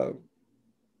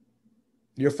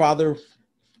your father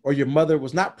or your mother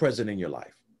was not present in your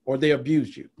life, or they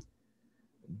abused you,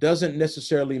 doesn't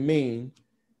necessarily mean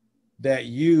that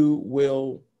you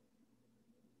will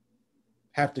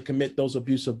have to commit those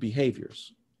abusive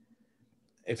behaviors.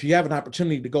 If you have an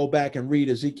opportunity to go back and read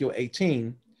Ezekiel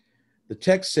 18, the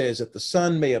text says that the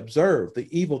son may observe the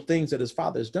evil things that his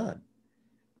father has done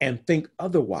and think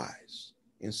otherwise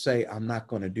and say, I'm not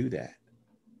going to do that.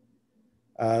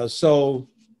 So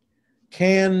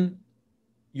can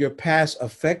your past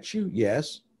affect you?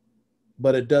 Yes,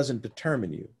 but it doesn't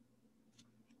determine you.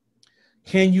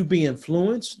 Can you be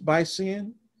influenced by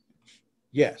sin?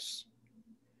 Yes.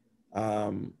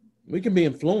 We can be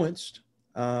influenced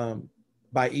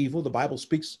by evil. The Bible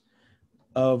speaks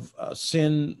of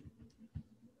sin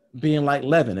being like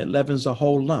leaven. It leavens a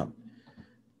whole lump.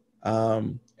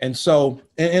 And so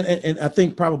I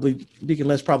think probably, Deacon,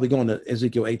 let's probably go into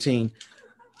Ezekiel 18.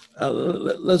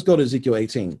 Let's go to Ezekiel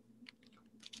 18.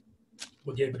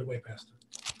 What gave it away, Pastor?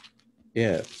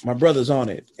 Yeah, my brother's on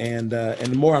it. And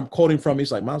the more I'm quoting from,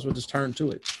 he's like, might as well just turn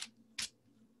to it.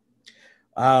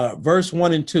 Verse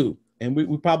 1 and 2. And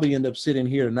we probably end up sitting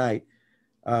here tonight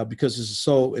because this is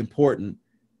so important.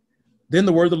 Then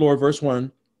the word of the Lord, verse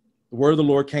 1, the word of the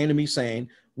Lord came to me saying,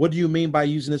 what do you mean by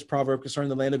using this proverb concerning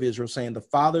the land of Israel, saying the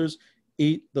fathers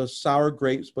eat the sour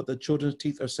grapes, but the children's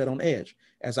teeth are set on edge?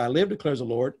 As I live, declares the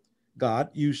Lord God,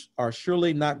 you are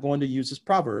surely not going to use this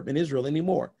proverb in Israel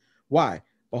anymore. Why?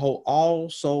 Behold, all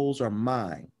souls are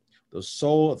mine. The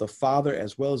soul of the Father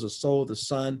as well as the soul of the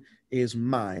Son is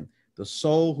mine. The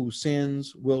soul who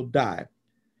sins will die.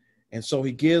 And so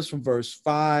he gives from verse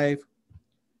 5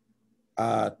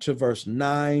 to verse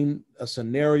 9 a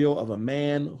scenario of a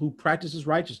man who practices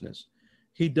righteousness.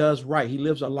 He does right. He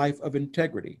lives a life of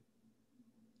integrity.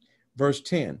 Verse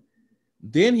 10,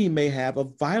 then he may have a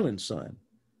violent son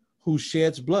who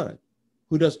sheds blood,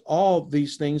 who does all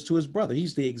these things to his brother.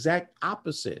 He's the exact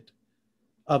opposite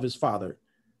of his father.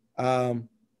 And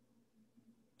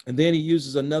then he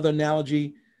uses another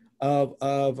analogy of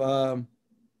a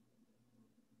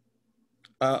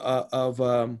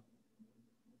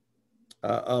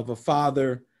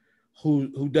father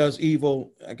who does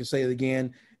evil. I can say it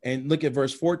again. And look at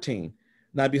verse 14.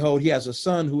 Now, behold, he has a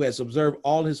son who has observed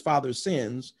all his father's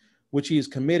sins, which he is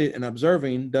committed and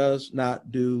observing, does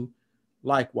not do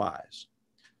likewise.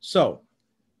 So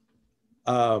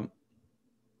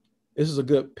this is a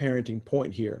good parenting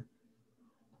point here.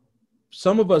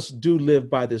 Some of us do live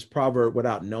by this proverb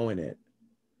without knowing it,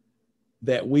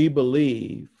 that we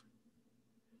believe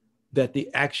that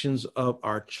the actions of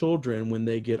our children when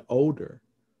they get older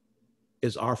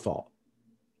is our fault.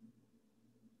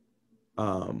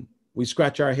 We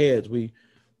scratch our heads. We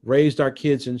raised our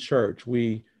kids in church.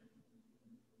 We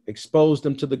exposed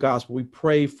them to the gospel. We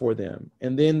pray for them.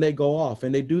 And then they go off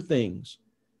and they do things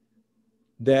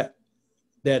that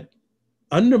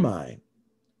undermine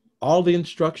all the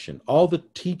instruction, all the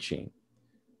teaching,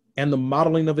 and the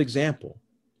modeling of example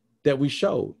that we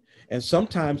showed. And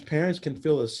sometimes parents can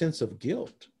feel a sense of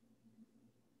guilt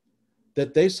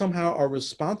that they somehow are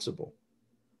responsible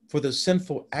for the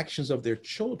sinful actions of their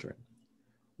children,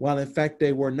 while in fact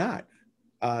they were not.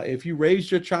 If you raised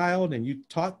your child and you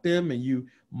taught them and you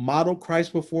modeled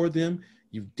Christ before them,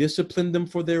 you disciplined them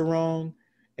for their wrong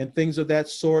and things of that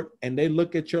sort, and they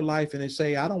look at your life and they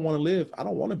say, I don't want to live. I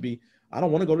don't want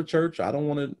to go to church. I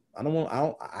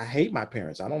hate my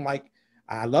parents. I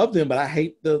love them, but I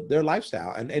hate their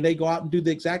lifestyle. And they go out and do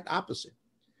the exact opposite.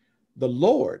 The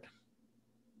Lord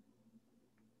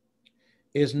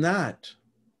is not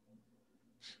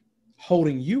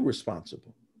holding you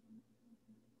responsible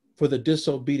for the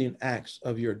disobedient acts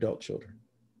of your adult children.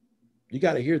 You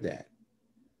got to hear that.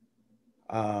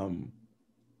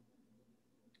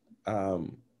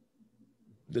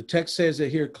 the text says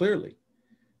it here clearly,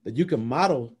 that you can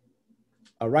model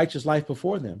a righteous life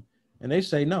before them. And they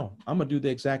say, no, I'm going to do the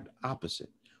exact opposite.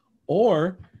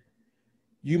 Or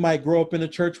you might grow up in a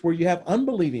church where you have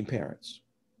unbelieving parents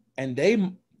and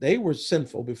they were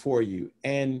sinful before you,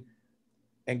 and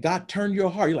God turned your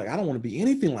heart. You're like, I don't want to be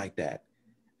anything like that.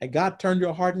 And God turned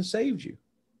your heart and saved you.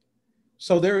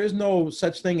 So there is no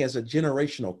such thing as a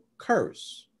generational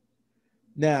curse.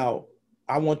 Now,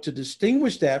 I want to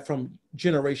distinguish that from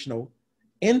generational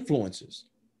influences.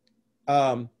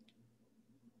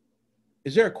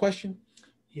 Is there a question?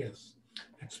 Yes.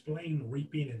 Explain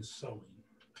reaping and sowing.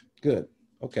 Good.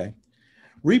 Okay.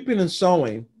 Reaping and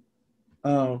sowing,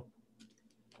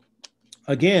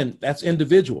 again, that's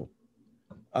individual.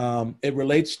 It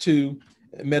relates to,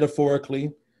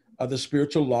 metaphorically, the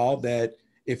spiritual law that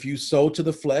if you sow to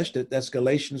the flesh, that's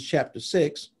Galatians chapter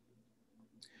 6,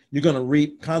 you're going to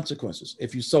reap consequences.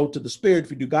 If you sow to the spirit, if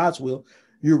you do God's will,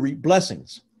 you reap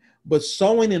blessings. But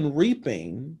sowing and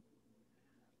reaping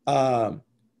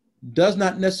does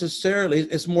not necessarily,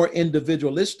 it's more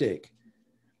individualistic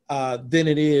than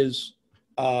it is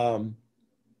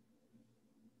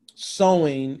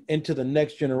sowing into the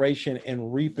next generation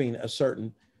and reaping a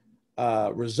certain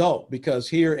result. Because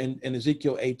here in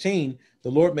Ezekiel 18, the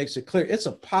Lord makes it clear it's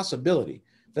a possibility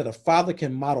that a father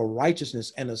can model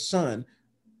righteousness and a son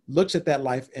looks at that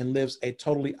life and lives a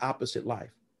totally opposite life.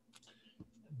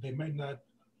 They may not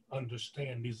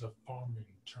understand these are farming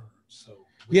terms. So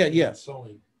yeah.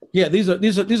 Sowing. Yeah, these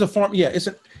are farm. Yeah,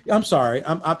 I'm sorry.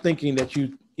 I'm thinking that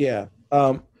you. Yeah.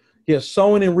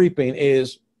 Sowing and reaping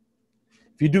is,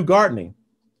 if you do gardening,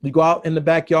 you go out in the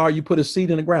backyard, you put a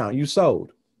seed in the ground, you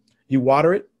sowed, you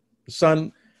water it, the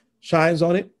sun shines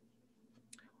on it.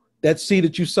 That seed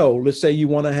that you sowed, let's say you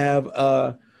want to have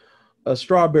a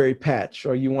strawberry patch,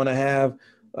 or you want to have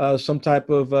some type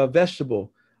of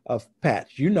vegetable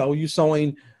patch. You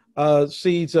sowing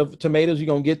seeds of tomatoes, you're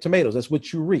going to get tomatoes. That's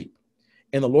what you reap.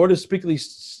 And the Lord is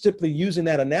simply using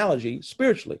that analogy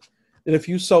spiritually, that if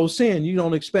you sow sin, you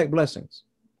don't expect blessings.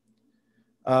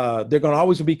 There are going to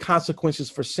always be consequences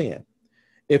for sin.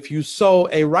 If you sow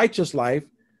a righteous life,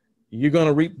 you're going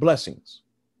to reap blessings.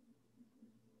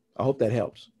 I hope that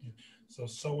helps. So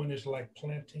sowing is like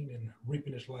planting and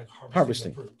reaping is like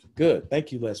harvesting. Fruit. Good.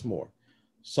 Thank you, Les Moore.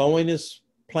 Sowing is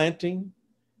planting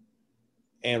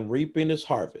and reaping is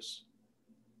harvest.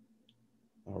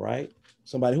 All right.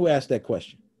 Somebody who asked that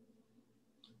question.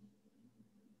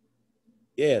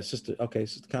 Yeah, Sister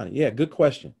Connie. Yeah, good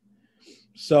question.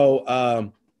 So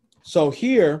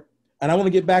here, and I want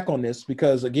to get back on this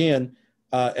because again,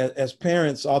 as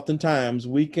parents, oftentimes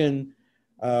we can,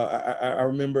 I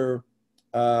remember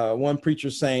one preacher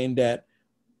saying that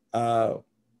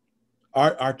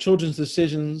our children's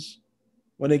decisions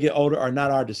when they get older are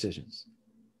not our decisions,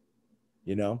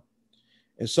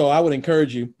 And so I would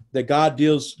encourage you that God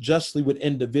deals justly with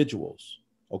individuals.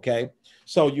 Okay.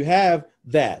 So you have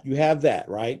that,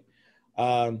 right?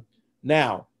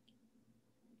 Now,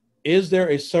 is there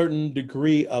a certain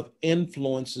degree of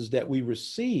influences that we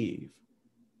receive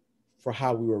for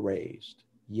how we were raised?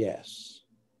 Yes.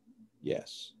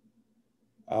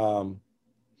 Let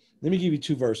me give you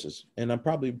two verses, and I'm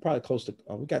probably close to,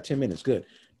 we got 10 minutes. Good.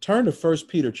 Turn to 1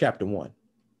 Peter chapter 1.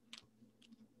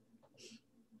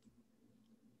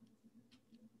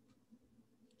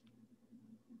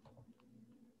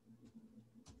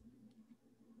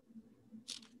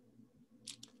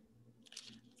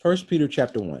 First Peter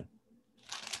chapter 1.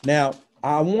 Now,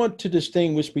 I want to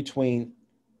distinguish between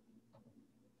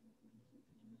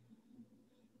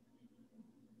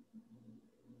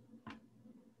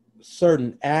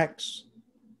certain acts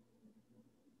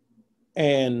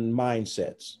and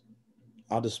mindsets.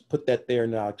 I'll just put that there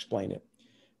and I'll explain it.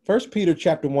 First Peter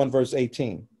chapter 1, verse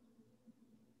 18.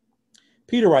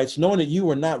 Peter writes, knowing that you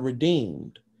were not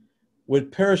redeemed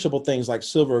with perishable things like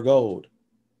silver or gold,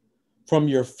 from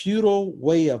your futile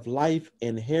way of life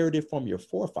inherited from your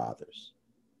forefathers.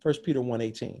 1 Peter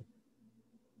 1:18.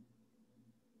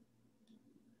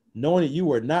 Knowing that you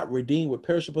were not redeemed with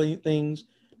perishable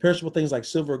things like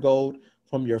silver or gold,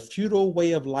 from your futile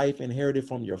way of life inherited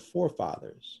from your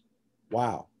forefathers.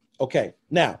 Wow. Okay.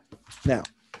 Now,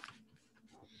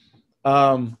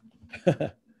 I'll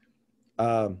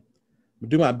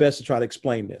do my best to try to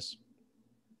explain this.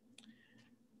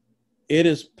 It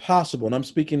is possible, and I'm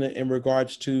speaking in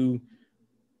regards to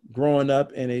growing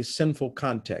up in a sinful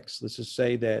context. Let's just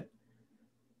say that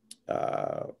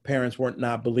parents weren't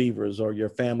not believers, or your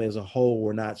family as a whole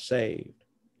were not saved.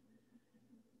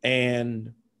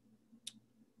 And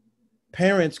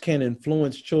parents can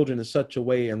influence children in such a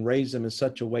way and raise them in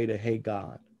such a way to hate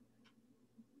God.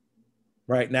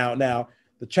 Right now,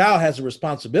 The child has a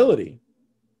responsibility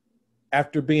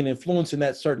after being influenced in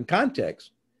that certain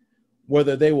context,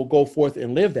 whether they will go forth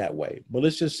and live that way. But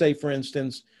let's just say, for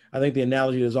instance, I think the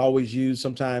analogy that's always used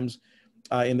sometimes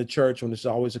in the church when it's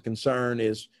always a concern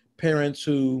is parents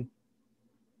who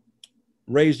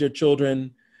raise their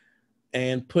children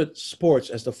and put sports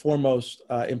as the foremost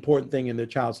important thing in their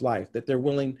child's life, that they're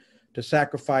willing to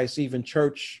sacrifice even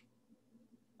church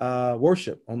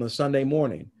worship on the Sunday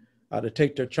morning to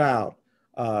take their child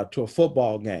to a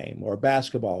football game or a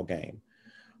basketball game,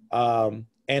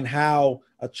 and how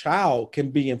a child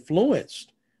can be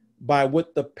influenced by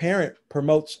what the parent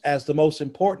promotes as the most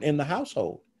important in the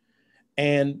household.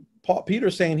 And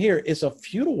Peter's saying here, it's a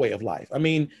futile way of life. I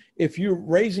mean, if you're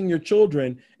raising your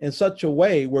children in such a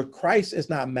way where Christ is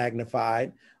not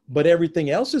magnified, but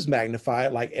everything else is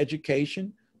magnified, like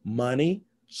education, money,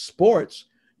 sports,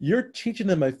 you're teaching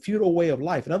them a futile way of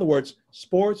life. In other words,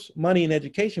 sports, money, and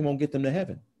education won't get them to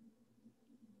heaven.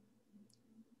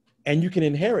 And you can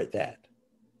inherit that.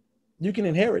 You can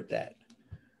inherit that.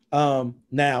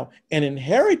 Now, and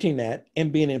inheriting that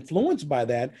and being influenced by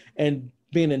that and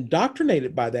being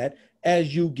indoctrinated by that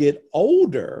as you get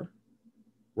older,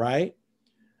 right?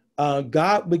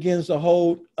 God begins to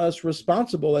hold us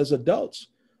responsible as adults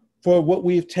for what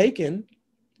we've taken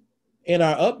in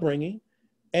our upbringing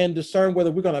and discern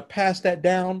whether we're going to pass that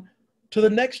down to the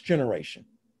next generation,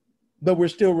 but we're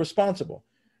still responsible.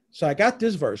 So I got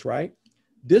this verse, right?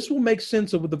 This will make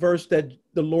sense of the verse that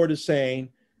the Lord is saying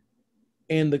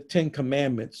in the 10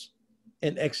 Commandments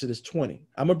in Exodus 20.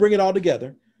 I'm going to bring it all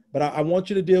together, but I want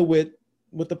you to deal with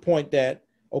the point that,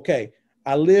 okay,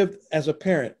 I lived as a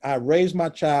parent. I raised my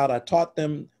child. I taught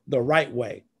them the right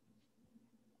way.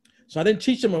 So I didn't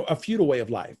teach them a futile way of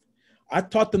life. I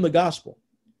taught them the gospel.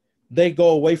 They go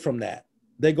away from that.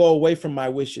 They go away from my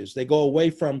wishes. They go away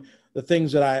from the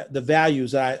things that the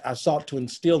values that I sought to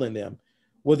instill in them.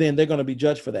 Well, then they're going to be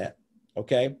judged for that.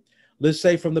 Okay. Let's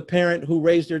say from the parent who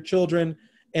raised their children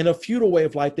in a futile way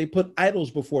of life, they put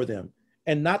idols before them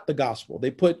and not the gospel.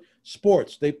 They put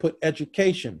sports, they put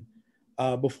education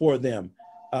before them.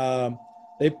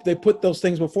 They put those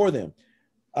things before them.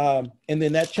 And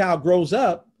then that child grows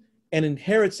up and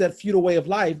inherits that futile way of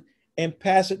life and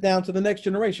pass it down to the next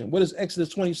generation. What does Exodus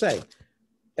 20 say?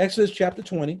 Exodus chapter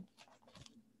 20.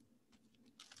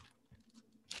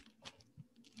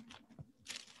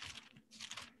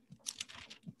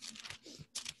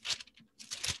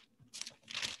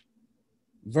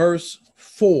 Verse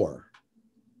 4.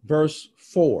 Verse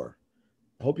 4.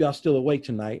 I hope y'all still awake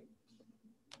tonight.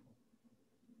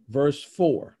 Verse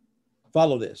 4.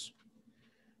 Follow this.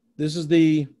 This is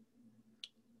the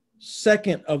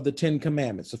second of the 10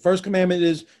 commandments. The first commandment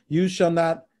is you shall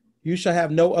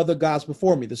have no other gods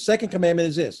before me. The second commandment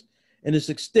is this, and it's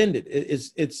extended.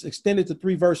 It's extended to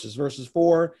 3 verses, verses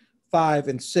 4, 5,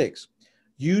 and 6.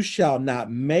 You shall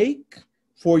not make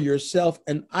for yourself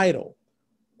an idol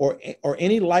or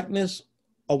any likeness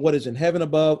of what is in heaven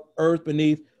above, earth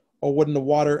beneath, or what in the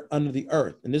water under the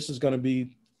earth. And this is going to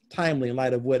be timely in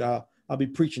light of what I'll be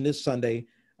preaching this Sunday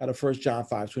out of 1 John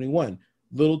 5:21.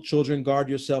 Little children, guard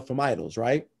yourself from idols,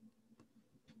 right?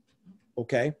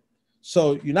 Okay.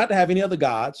 So you're not to have any other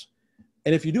gods.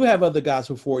 And if you do have other gods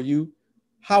before you,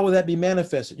 how will that be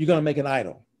manifested? You're going to make an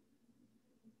idol.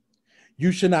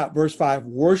 You should not, verse 5,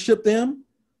 worship them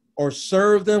or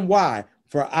serve them. Why?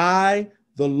 For I,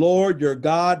 the Lord, your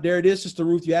God, there it is, Sister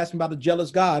Ruth, you asked me about a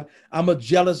jealous God. I'm a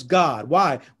jealous God.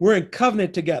 Why? We're in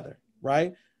covenant together,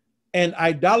 right? And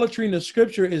idolatry in the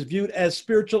scripture is viewed as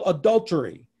spiritual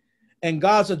adultery. And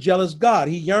God's a jealous God.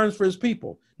 He yearns for his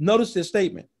people. Notice this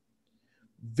statement.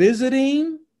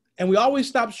 Visiting, and we always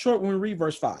stop short when we read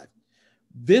verse 5.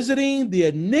 Visiting the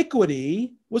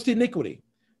iniquity. What's the iniquity?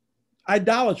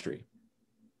 Idolatry.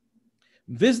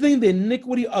 Visiting the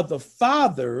iniquity of the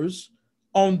fathers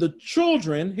on the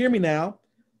children, hear me now,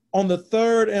 on the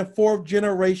 3rd and 4th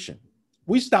generation.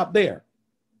 We stop there.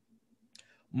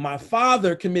 My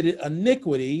father committed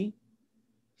iniquity,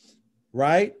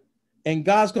 right? And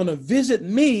God's going to visit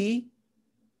me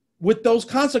with those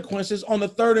consequences on the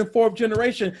 3rd and 4th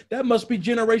generation. That must be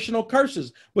generational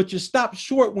curses. But you stop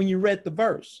short when you read the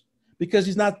verse because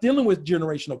he's not dealing with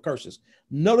generational curses.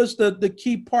 Notice the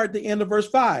key part at the end of verse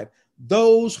 5.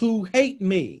 Those who hate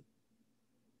me.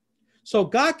 So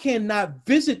God cannot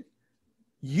visit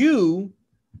you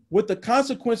with the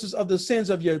consequences of the sins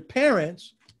of your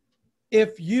parents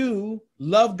if you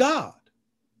love God.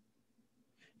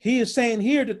 He is saying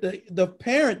here that the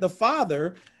parent, the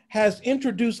father, has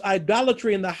introduced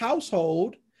idolatry in the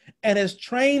household and has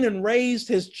trained and raised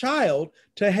his child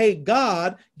to hate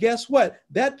God, guess what?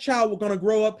 That child is going to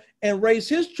grow up and raise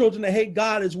his children to hate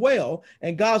God as well.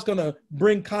 And God's going to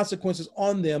bring consequences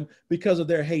on them because of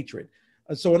their hatred.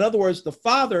 And so in other words, the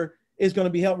father is going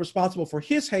to be held responsible for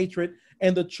his hatred,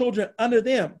 and the children under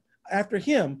them, after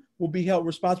him, will be held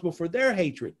responsible for their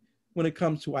hatred when it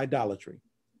comes to idolatry.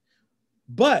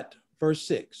 But, verse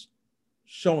 6,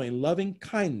 showing loving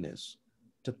kindness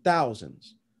to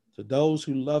thousands, to those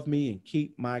who love me and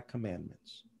keep my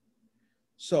commandments.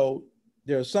 So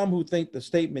there are some who think the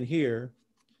statement here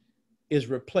is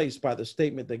replaced by the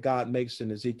statement that God makes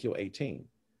in Ezekiel 18.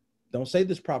 Don't say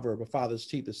this proverb, a father's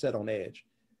teeth are set on edge.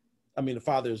 I mean, the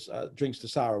father's drinks the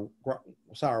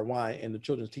sour wine and the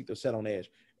children's teeth are set on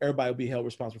edge. Everybody will be held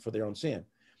responsible for their own sin.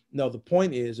 No, the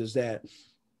point is that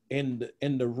in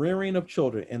the rearing of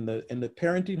children, in the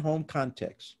parenting home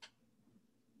context,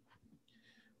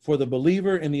 for the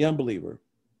believer and the unbeliever,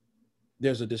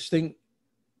 there's a distinct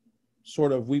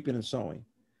sort of weeping and sowing,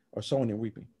 or sowing and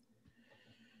weeping.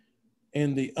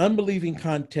 In the unbelieving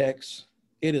context,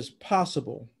 it is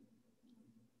possible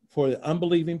for the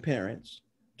unbelieving parents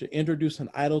to introduce an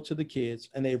idol to the kids,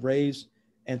 and they raise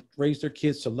their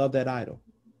kids to love that idol.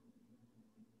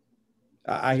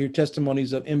 I hear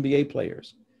testimonies of NBA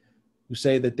players who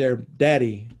say that their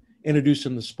daddy introduced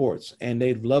them to sports, and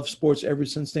they've loved sports ever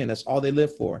since then. That's all they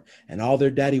lived for, and all their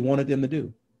daddy wanted them to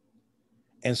do.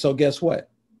 And so guess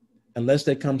what? Unless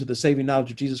they come to the saving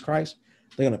knowledge of Jesus Christ,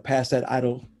 they're going to pass that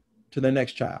idol to their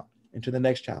next child, and to the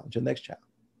next child, and to the next child.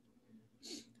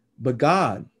 But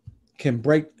God can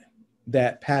break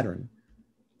that pattern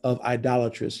of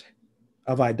idolatry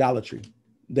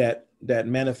that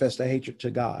manifests a hatred to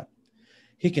God.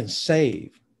 He can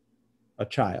save a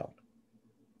child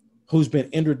who's been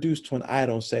introduced to an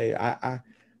idol and say,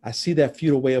 I see that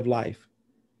futile way of life,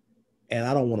 and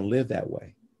I don't want to live that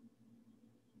way,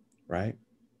 right?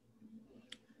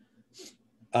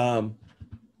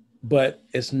 But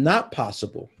it's not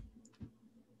possible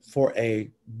for a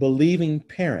believing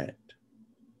parent.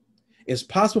 It's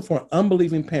possible for an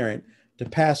unbelieving parent to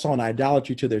pass on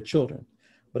idolatry to their children,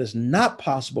 but it's not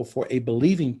possible for a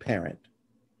believing parent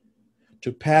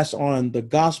to pass on the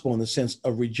gospel in the sense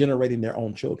of regenerating their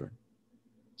own children.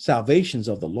 Salvation's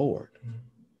of the Lord.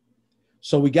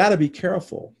 So we got to be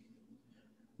careful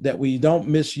that we don't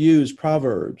misuse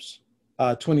Proverbs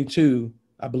 22,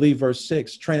 I believe verse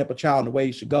 6, train up a child in the way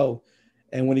he should go,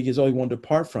 and when he gets old, he won't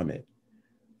depart from it.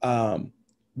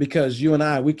 Because you and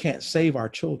I, we can't save our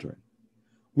children.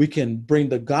 We can bring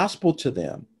the gospel to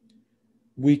them.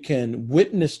 We can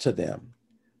witness to them,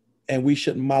 and we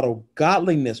should model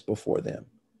godliness before them.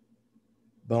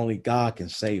 But only God can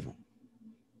save them.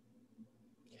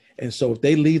 And so if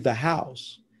they leave the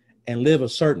house and live a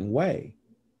certain way,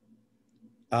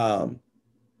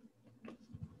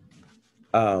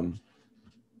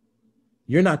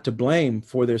 you're not to blame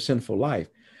for their sinful life.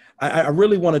 I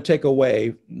really want to take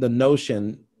away the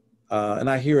notion, and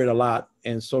I hear it a lot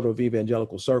in sort of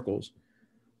evangelical circles,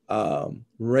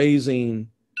 raising,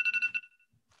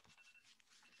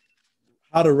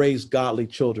 how to raise godly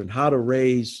children, how to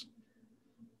raise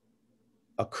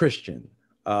a Christian.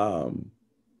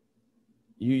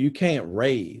 You can't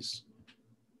raise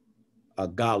a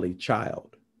godly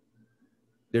child.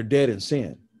 They're dead in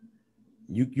sin.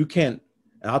 You can't,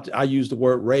 I use the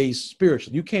word raise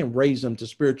spiritually. You can't raise them to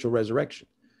spiritual resurrection.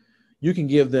 You can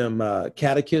give them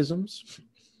catechisms.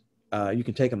 You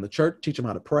can take them to church, teach them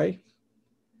how to pray.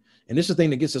 And this is the thing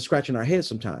that gets us scratching our heads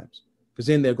sometimes, because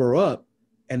then they grow up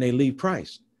and they leave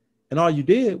Christ. And all you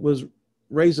did was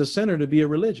raise a sinner to be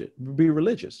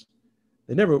religious.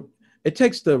 It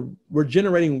takes the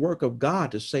regenerating work of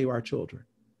God to save our children.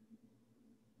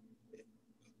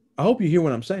 I hope you hear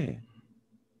what I'm saying.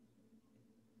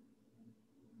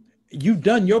 You've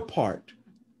done your part.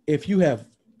 If you have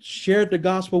shared the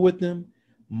gospel with them,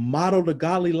 modeled a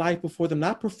godly life before them,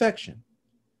 not perfection,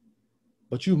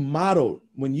 but you modeled,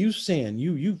 when you sin,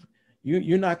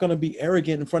 you're not going to be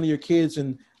arrogant in front of your kids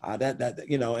and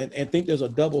and think there's a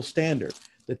double standard,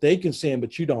 that they can sin,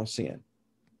 but you don't sin.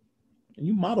 And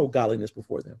you model godliness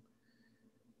before them.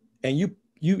 And you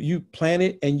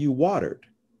planted and you watered,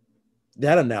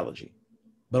 that analogy,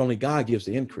 but only God gives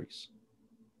the increase.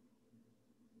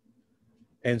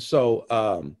 And so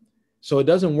it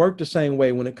doesn't work the same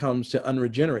way when it comes to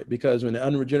unregenerate, because when the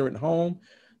unregenerate home,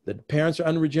 the parents are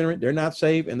unregenerate, they're not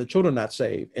saved, and the children are not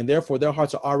saved. And therefore their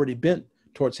hearts are already bent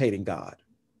towards hating God.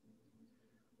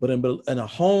 But in a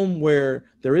home where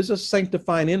there is a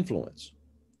sanctifying influence,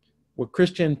 where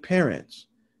Christian parents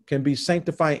can be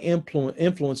sanctifying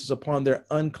influences upon their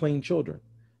unclean children.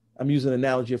 I'm using an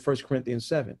analogy of 1 Corinthians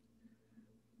 7.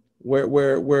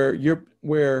 where you're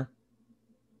where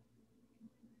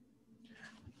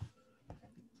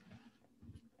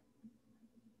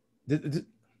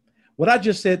what I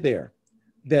just said there,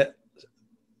 that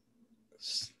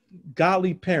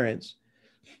godly parents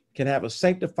can have a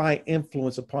sanctifying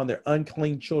influence upon their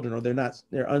unclean children, or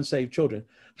their unsaved children.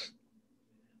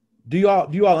 Do you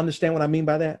all understand what I mean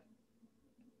by that?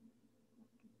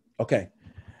 Okay.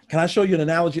 Can I show you an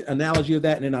analogy of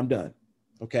that, and then I'm done?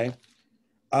 Okay.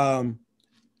 That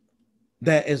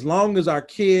as long as our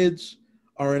kids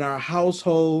are in our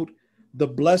household, the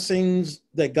blessings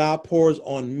that God pours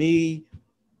on me,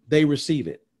 they receive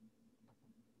it.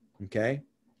 Okay.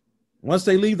 Once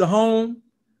they leave the home,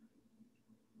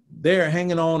 they're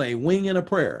hanging on a wing and a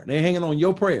prayer. They're hanging on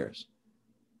your prayers.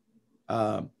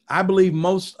 I believe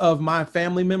most of my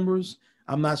family members,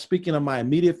 I'm not speaking of my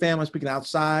immediate family, I'm speaking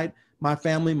outside my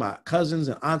family, my cousins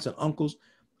and aunts and uncles.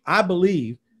 I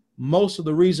believe most of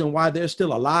the reason why they're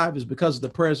still alive is because of the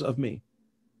prayers of me,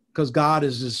 because God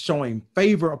is just showing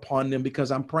favor upon them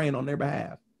because I'm praying on their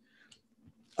behalf.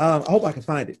 I hope I can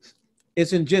find it.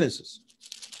 It's in Genesis.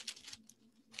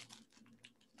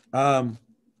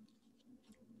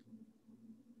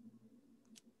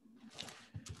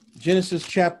 Genesis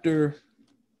chapter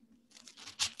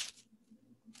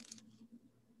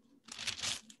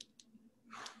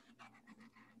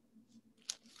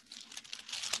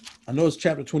I know it's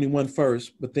chapter 21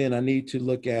 first, but then I need to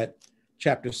look at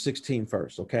chapter 16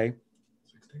 first, okay?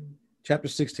 16. Chapter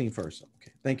 16 first.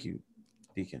 Okay, thank you,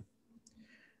 Deacon.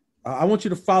 I want you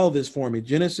to follow this for me.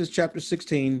 Genesis chapter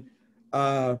 16,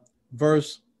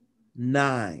 verse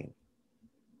 9.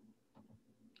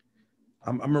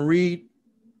 I'm gonna read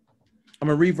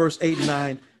verse 8 and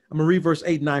 9. I'm gonna read verse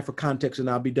 8 and 9 for context, and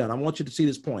I'll be done. I want you to see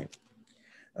this point.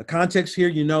 Context here,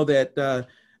 you know that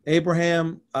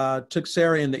Abraham took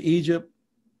Sarah into Egypt.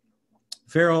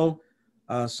 Pharaoh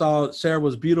saw Sarah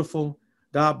was beautiful.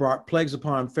 God brought plagues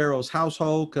upon Pharaoh's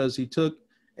household because he took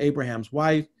Abraham's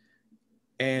wife.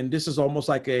 And this is almost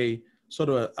like a sort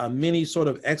of a mini sort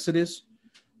of exodus,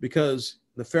 because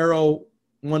the Pharaoh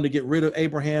wanted to get rid of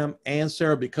Abraham and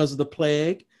Sarah because of the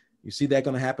plague. You see that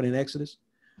going to happen in Exodus.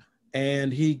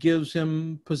 And he gives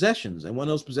him possessions. And one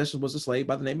of those possessions was a slave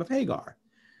by the name of Hagar.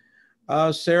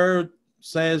 Sarah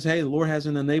says, hey, the Lord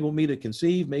hasn't enabled me to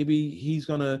conceive. Maybe he's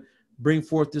going to bring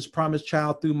forth this promised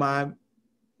child through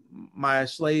my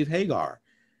slave Hagar.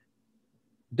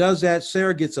 Does that.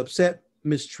 Sarah gets upset,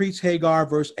 mistreats Hagar,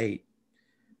 verse 8.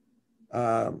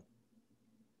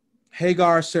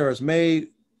 Hagar, Sarah's maid,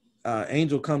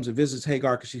 angel comes and visits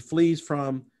Hagar because she flees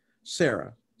from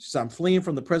Sarah. She says, I'm fleeing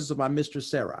from the presence of my mistress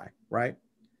Sarai, right?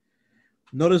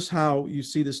 Notice how you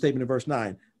see this statement in verse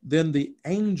 9. Then the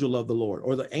angel of the Lord,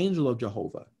 or the angel of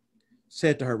Jehovah,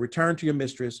 said to her, return to your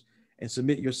mistress and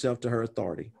submit yourself to her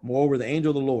authority. Moreover, the angel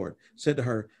of the Lord said to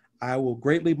her, I will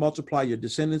greatly multiply your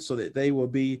descendants so that they will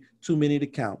be too many to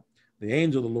count. The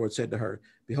angel of the Lord said to her,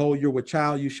 behold, you're with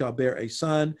child, you shall bear a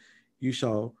son. You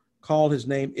shall call his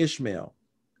name Ishmael,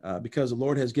 because the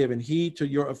Lord has given heed to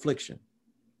your affliction.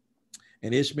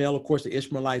 And Ishmael, of course, the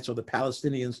Ishmaelites are the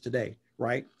Palestinians today,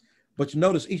 right? But you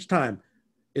notice each time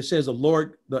it says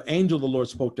the angel of the Lord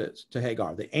spoke to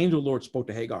Hagar. The angel of the Lord spoke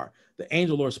to Hagar. The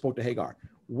angel of the Lord spoke to Hagar.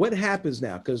 What happens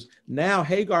now? Because now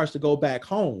Hagar is to go back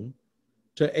home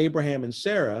to Abraham and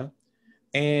Sarah,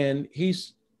 and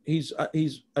he's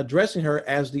addressing her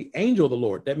as the angel of the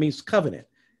Lord. That means covenant.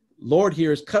 Lord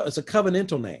here it's a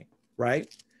covenantal name,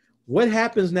 right? What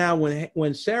happens now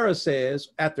when Sarah says,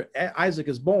 after Isaac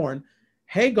is born,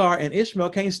 Hagar and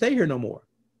Ishmael can't stay here no more?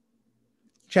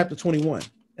 Chapter 21,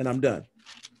 and I'm done.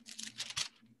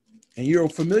 And you're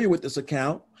familiar with this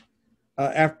account.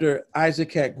 After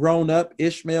Isaac had grown up,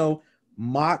 Ishmael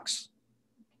mocks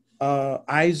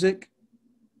Isaac,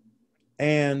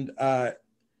 and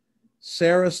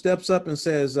Sarah steps up and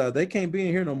says, they can't be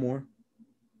in here no more.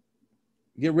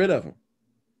 Get rid of them.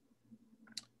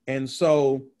 And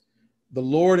so the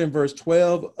Lord in verse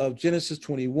 12 of Genesis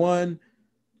 21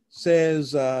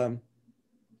 says,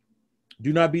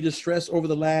 do not be distressed over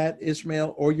the lad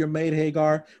Ishmael or your maid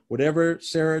Hagar. Whatever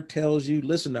Sarah tells you,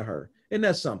 listen to her. Isn't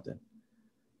that something?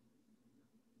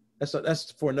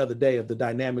 That's for another day, of the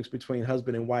dynamics between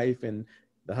husband and wife, and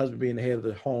the husband being the head of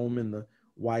the home and the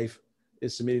wife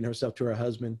is submitting herself to her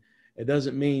husband. It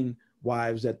doesn't mean,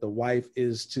 wives, that the wife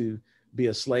is to be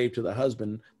a slave to the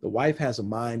husband. The wife has a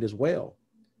mind as well,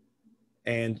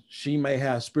 and she may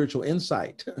have spiritual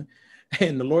insight.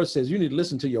 And the Lord says, you need to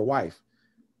listen to your wife.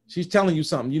 She's telling you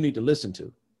something you need to listen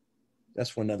to. That's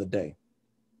for another day.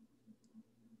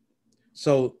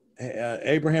 So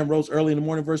Abraham rose early in the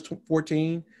morning, verse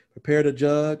 14, prepared a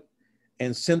jug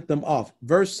and sent them off.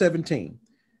 Verse 17,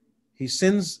 he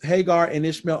sends Hagar and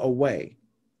Ishmael away.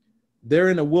 They're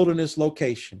in a wilderness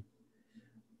location.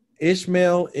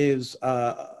 Ishmael is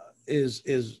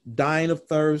dying of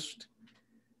thirst,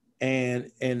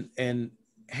 and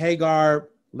Hagar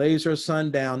lays her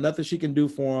son down. Nothing she can do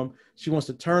for him. She wants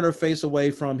to turn her face away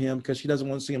from him because she doesn't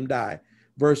want to see him die.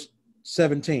 Verse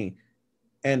 17,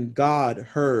 and God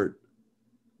heard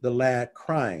the lad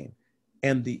crying,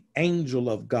 and the angel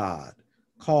of God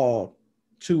called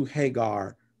to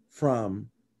Hagar from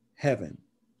heaven.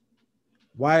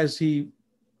 Why is he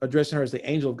addressing her as the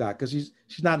angel of God? Because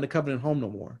she's not in the covenant home no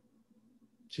more.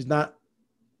 She's not.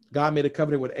 God made a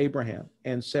covenant with Abraham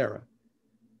and Sarah.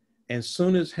 And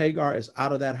soon as Hagar is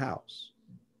out of that house,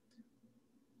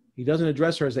 he doesn't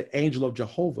address her as the angel of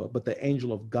Jehovah, but the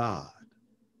angel of God.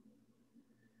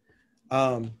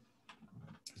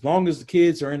 As long as the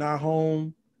kids are in our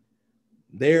home,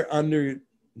 they're under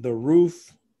the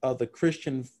roof of the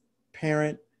Christian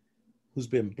parent who's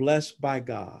been blessed by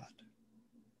God.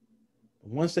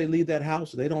 Once they leave that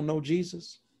house, they don't know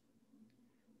Jesus.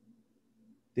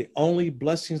 The only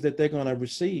blessings that they're going to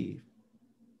receive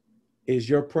is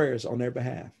your prayers on their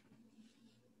behalf,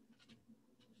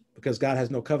 because God has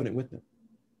no covenant with them.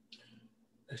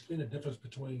 Explain the difference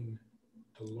between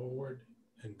the Lord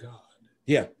and God.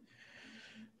 Yeah.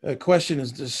 The question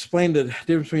is to explain the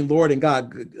difference between Lord and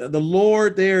God. The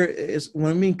Lord there is,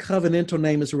 when I mean covenantal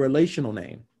name, is a relational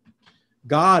name.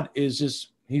 God is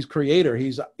just, he's creator.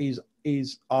 He's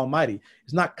almighty.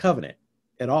 It's not covenant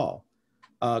at all.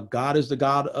 God is the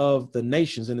God of the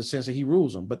nations in the sense that he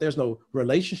rules them, but there's no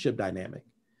relationship dynamic.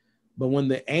 But when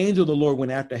the angel of the Lord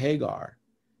went after Hagar,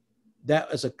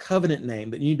 that is a covenant name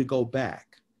that you need to go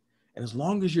back. And as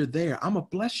long as you're there, I'm going to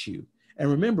bless you. And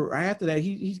remember, right after that,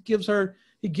 he gives her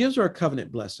a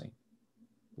covenant blessing.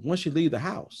 But once you leave the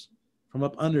house from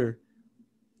up under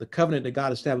the covenant that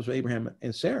God established with Abraham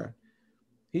and Sarah,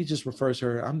 he just refers to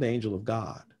her, I'm the angel of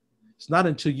God. It's not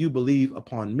until you believe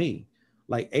upon me,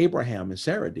 like Abraham and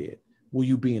Sarah did, will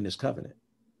you be in this covenant.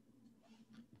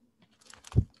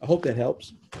 I hope that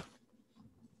helps.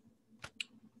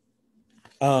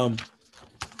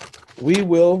 We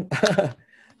will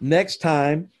next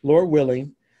time, Lord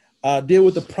willing, deal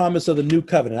with the promise of the new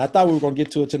covenant. I thought we were going to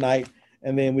get to it tonight,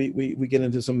 and then we get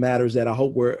into some matters that I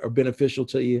hope are beneficial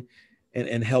to you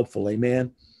and helpful.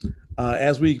 Amen.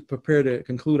 As we prepare to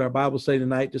conclude our Bible study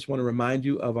tonight, just want to remind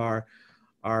you of our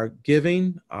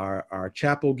giving, our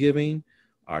chapel giving,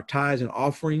 our tithes and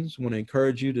offerings. I want to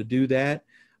encourage you to do that.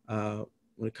 When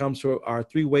it comes to our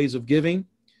 3 ways of giving,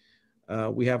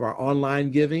 we have our online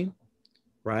giving,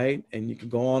 right? And you can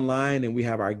go online, and we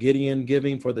have our Gideon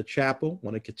giving for the chapel.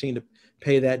 Want to continue to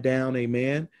pay that down.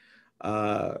 Amen.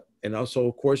 And also,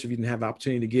 of course, if you didn't have the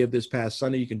opportunity to give this past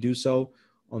Sunday, you can do so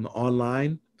on the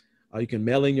online. You can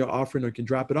mail in your offering, or you can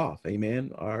drop it off.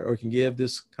 Amen. Or you can give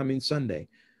this coming Sunday.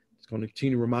 It's going to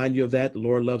continue to remind you of that. The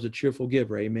Lord loves a cheerful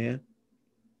giver. Amen.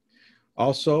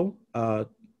 Also,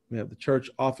 we have the church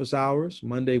office hours,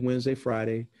 Monday, Wednesday,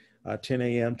 Friday, 10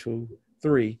 a.m. to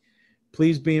 3.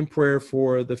 Please be in prayer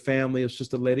for the family of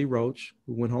Sister Lady Roach,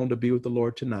 who went home to be with the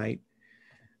Lord tonight.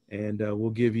 And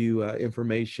we'll give you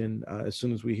information as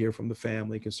soon as we hear from the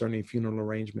family concerning funeral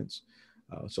arrangements.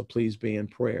 So please be in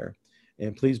prayer.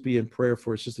 And please be in prayer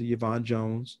for Sister Yvonne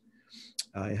Jones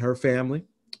and her family,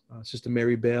 Sister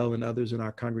Mary Bell, and others in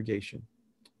our congregation.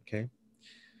 Okay.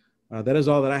 That is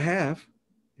all that I have.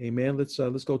 Amen. Let's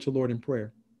go to the Lord in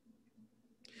prayer.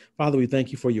 Father, we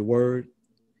thank you for your word.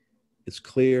 It's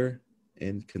clear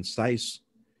and concise.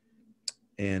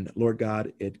 And Lord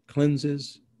God, it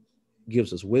cleanses,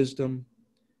 gives us wisdom.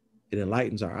 It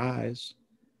enlightens our eyes.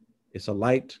 It's a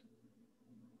light,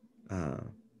 a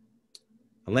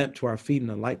lamp to our feet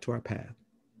and a light to our path.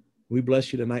 We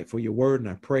bless you tonight for your word. And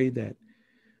I pray that,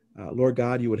 Lord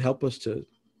God, you would help us to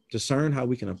discern how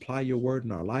we can apply your word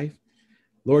in our life.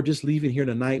 Lord, just leaving here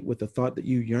tonight with the thought that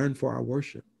you yearn for our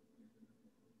worship.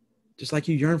 Just like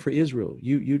you yearn for Israel,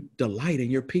 you delight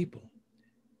in your people.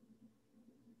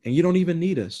 And you don't even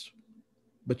need us,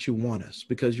 but you want us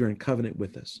because you're in covenant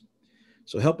with us.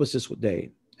 So help us this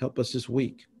day. Help us this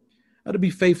week. To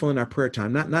be faithful in our prayer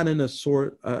time, not in a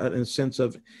sense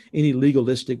of any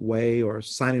legalistic way or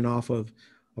signing off of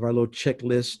our little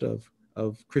checklist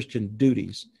of Christian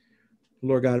duties.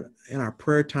 Lord God, in our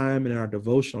prayer time and in our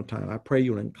devotional time, I pray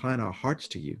you will incline our hearts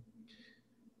to you,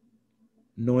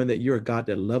 knowing that you're a God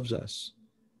that loves us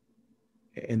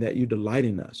and that you delight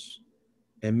in us.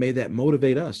 And may that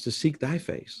motivate us to seek thy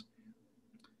face.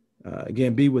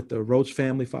 Again, be with the Roach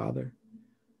family, Father.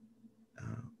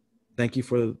 Thank you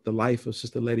for the life of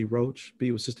Sister Lady Roach.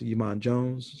 Be with Sister Yvonne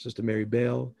Jones, Sister Mary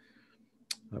Bell,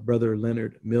 Brother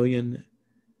Leonard Million,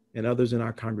 and others in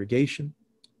our congregation.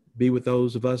 Be with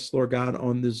those of us, Lord God,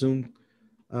 on the Zoom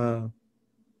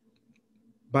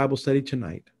Bible study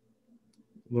tonight.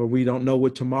 Lord, we don't know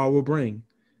what tomorrow will bring,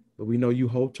 but we know you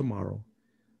hold tomorrow.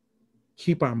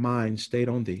 Keep our minds stayed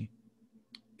on thee.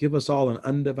 Give us all an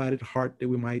undivided heart that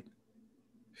we might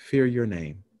fear your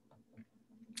name.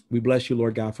 We bless you,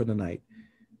 Lord God, for the night.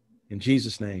 In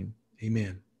Jesus' name,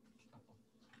 amen.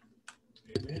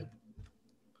 Amen.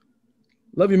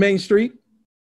 Love you, Main Street.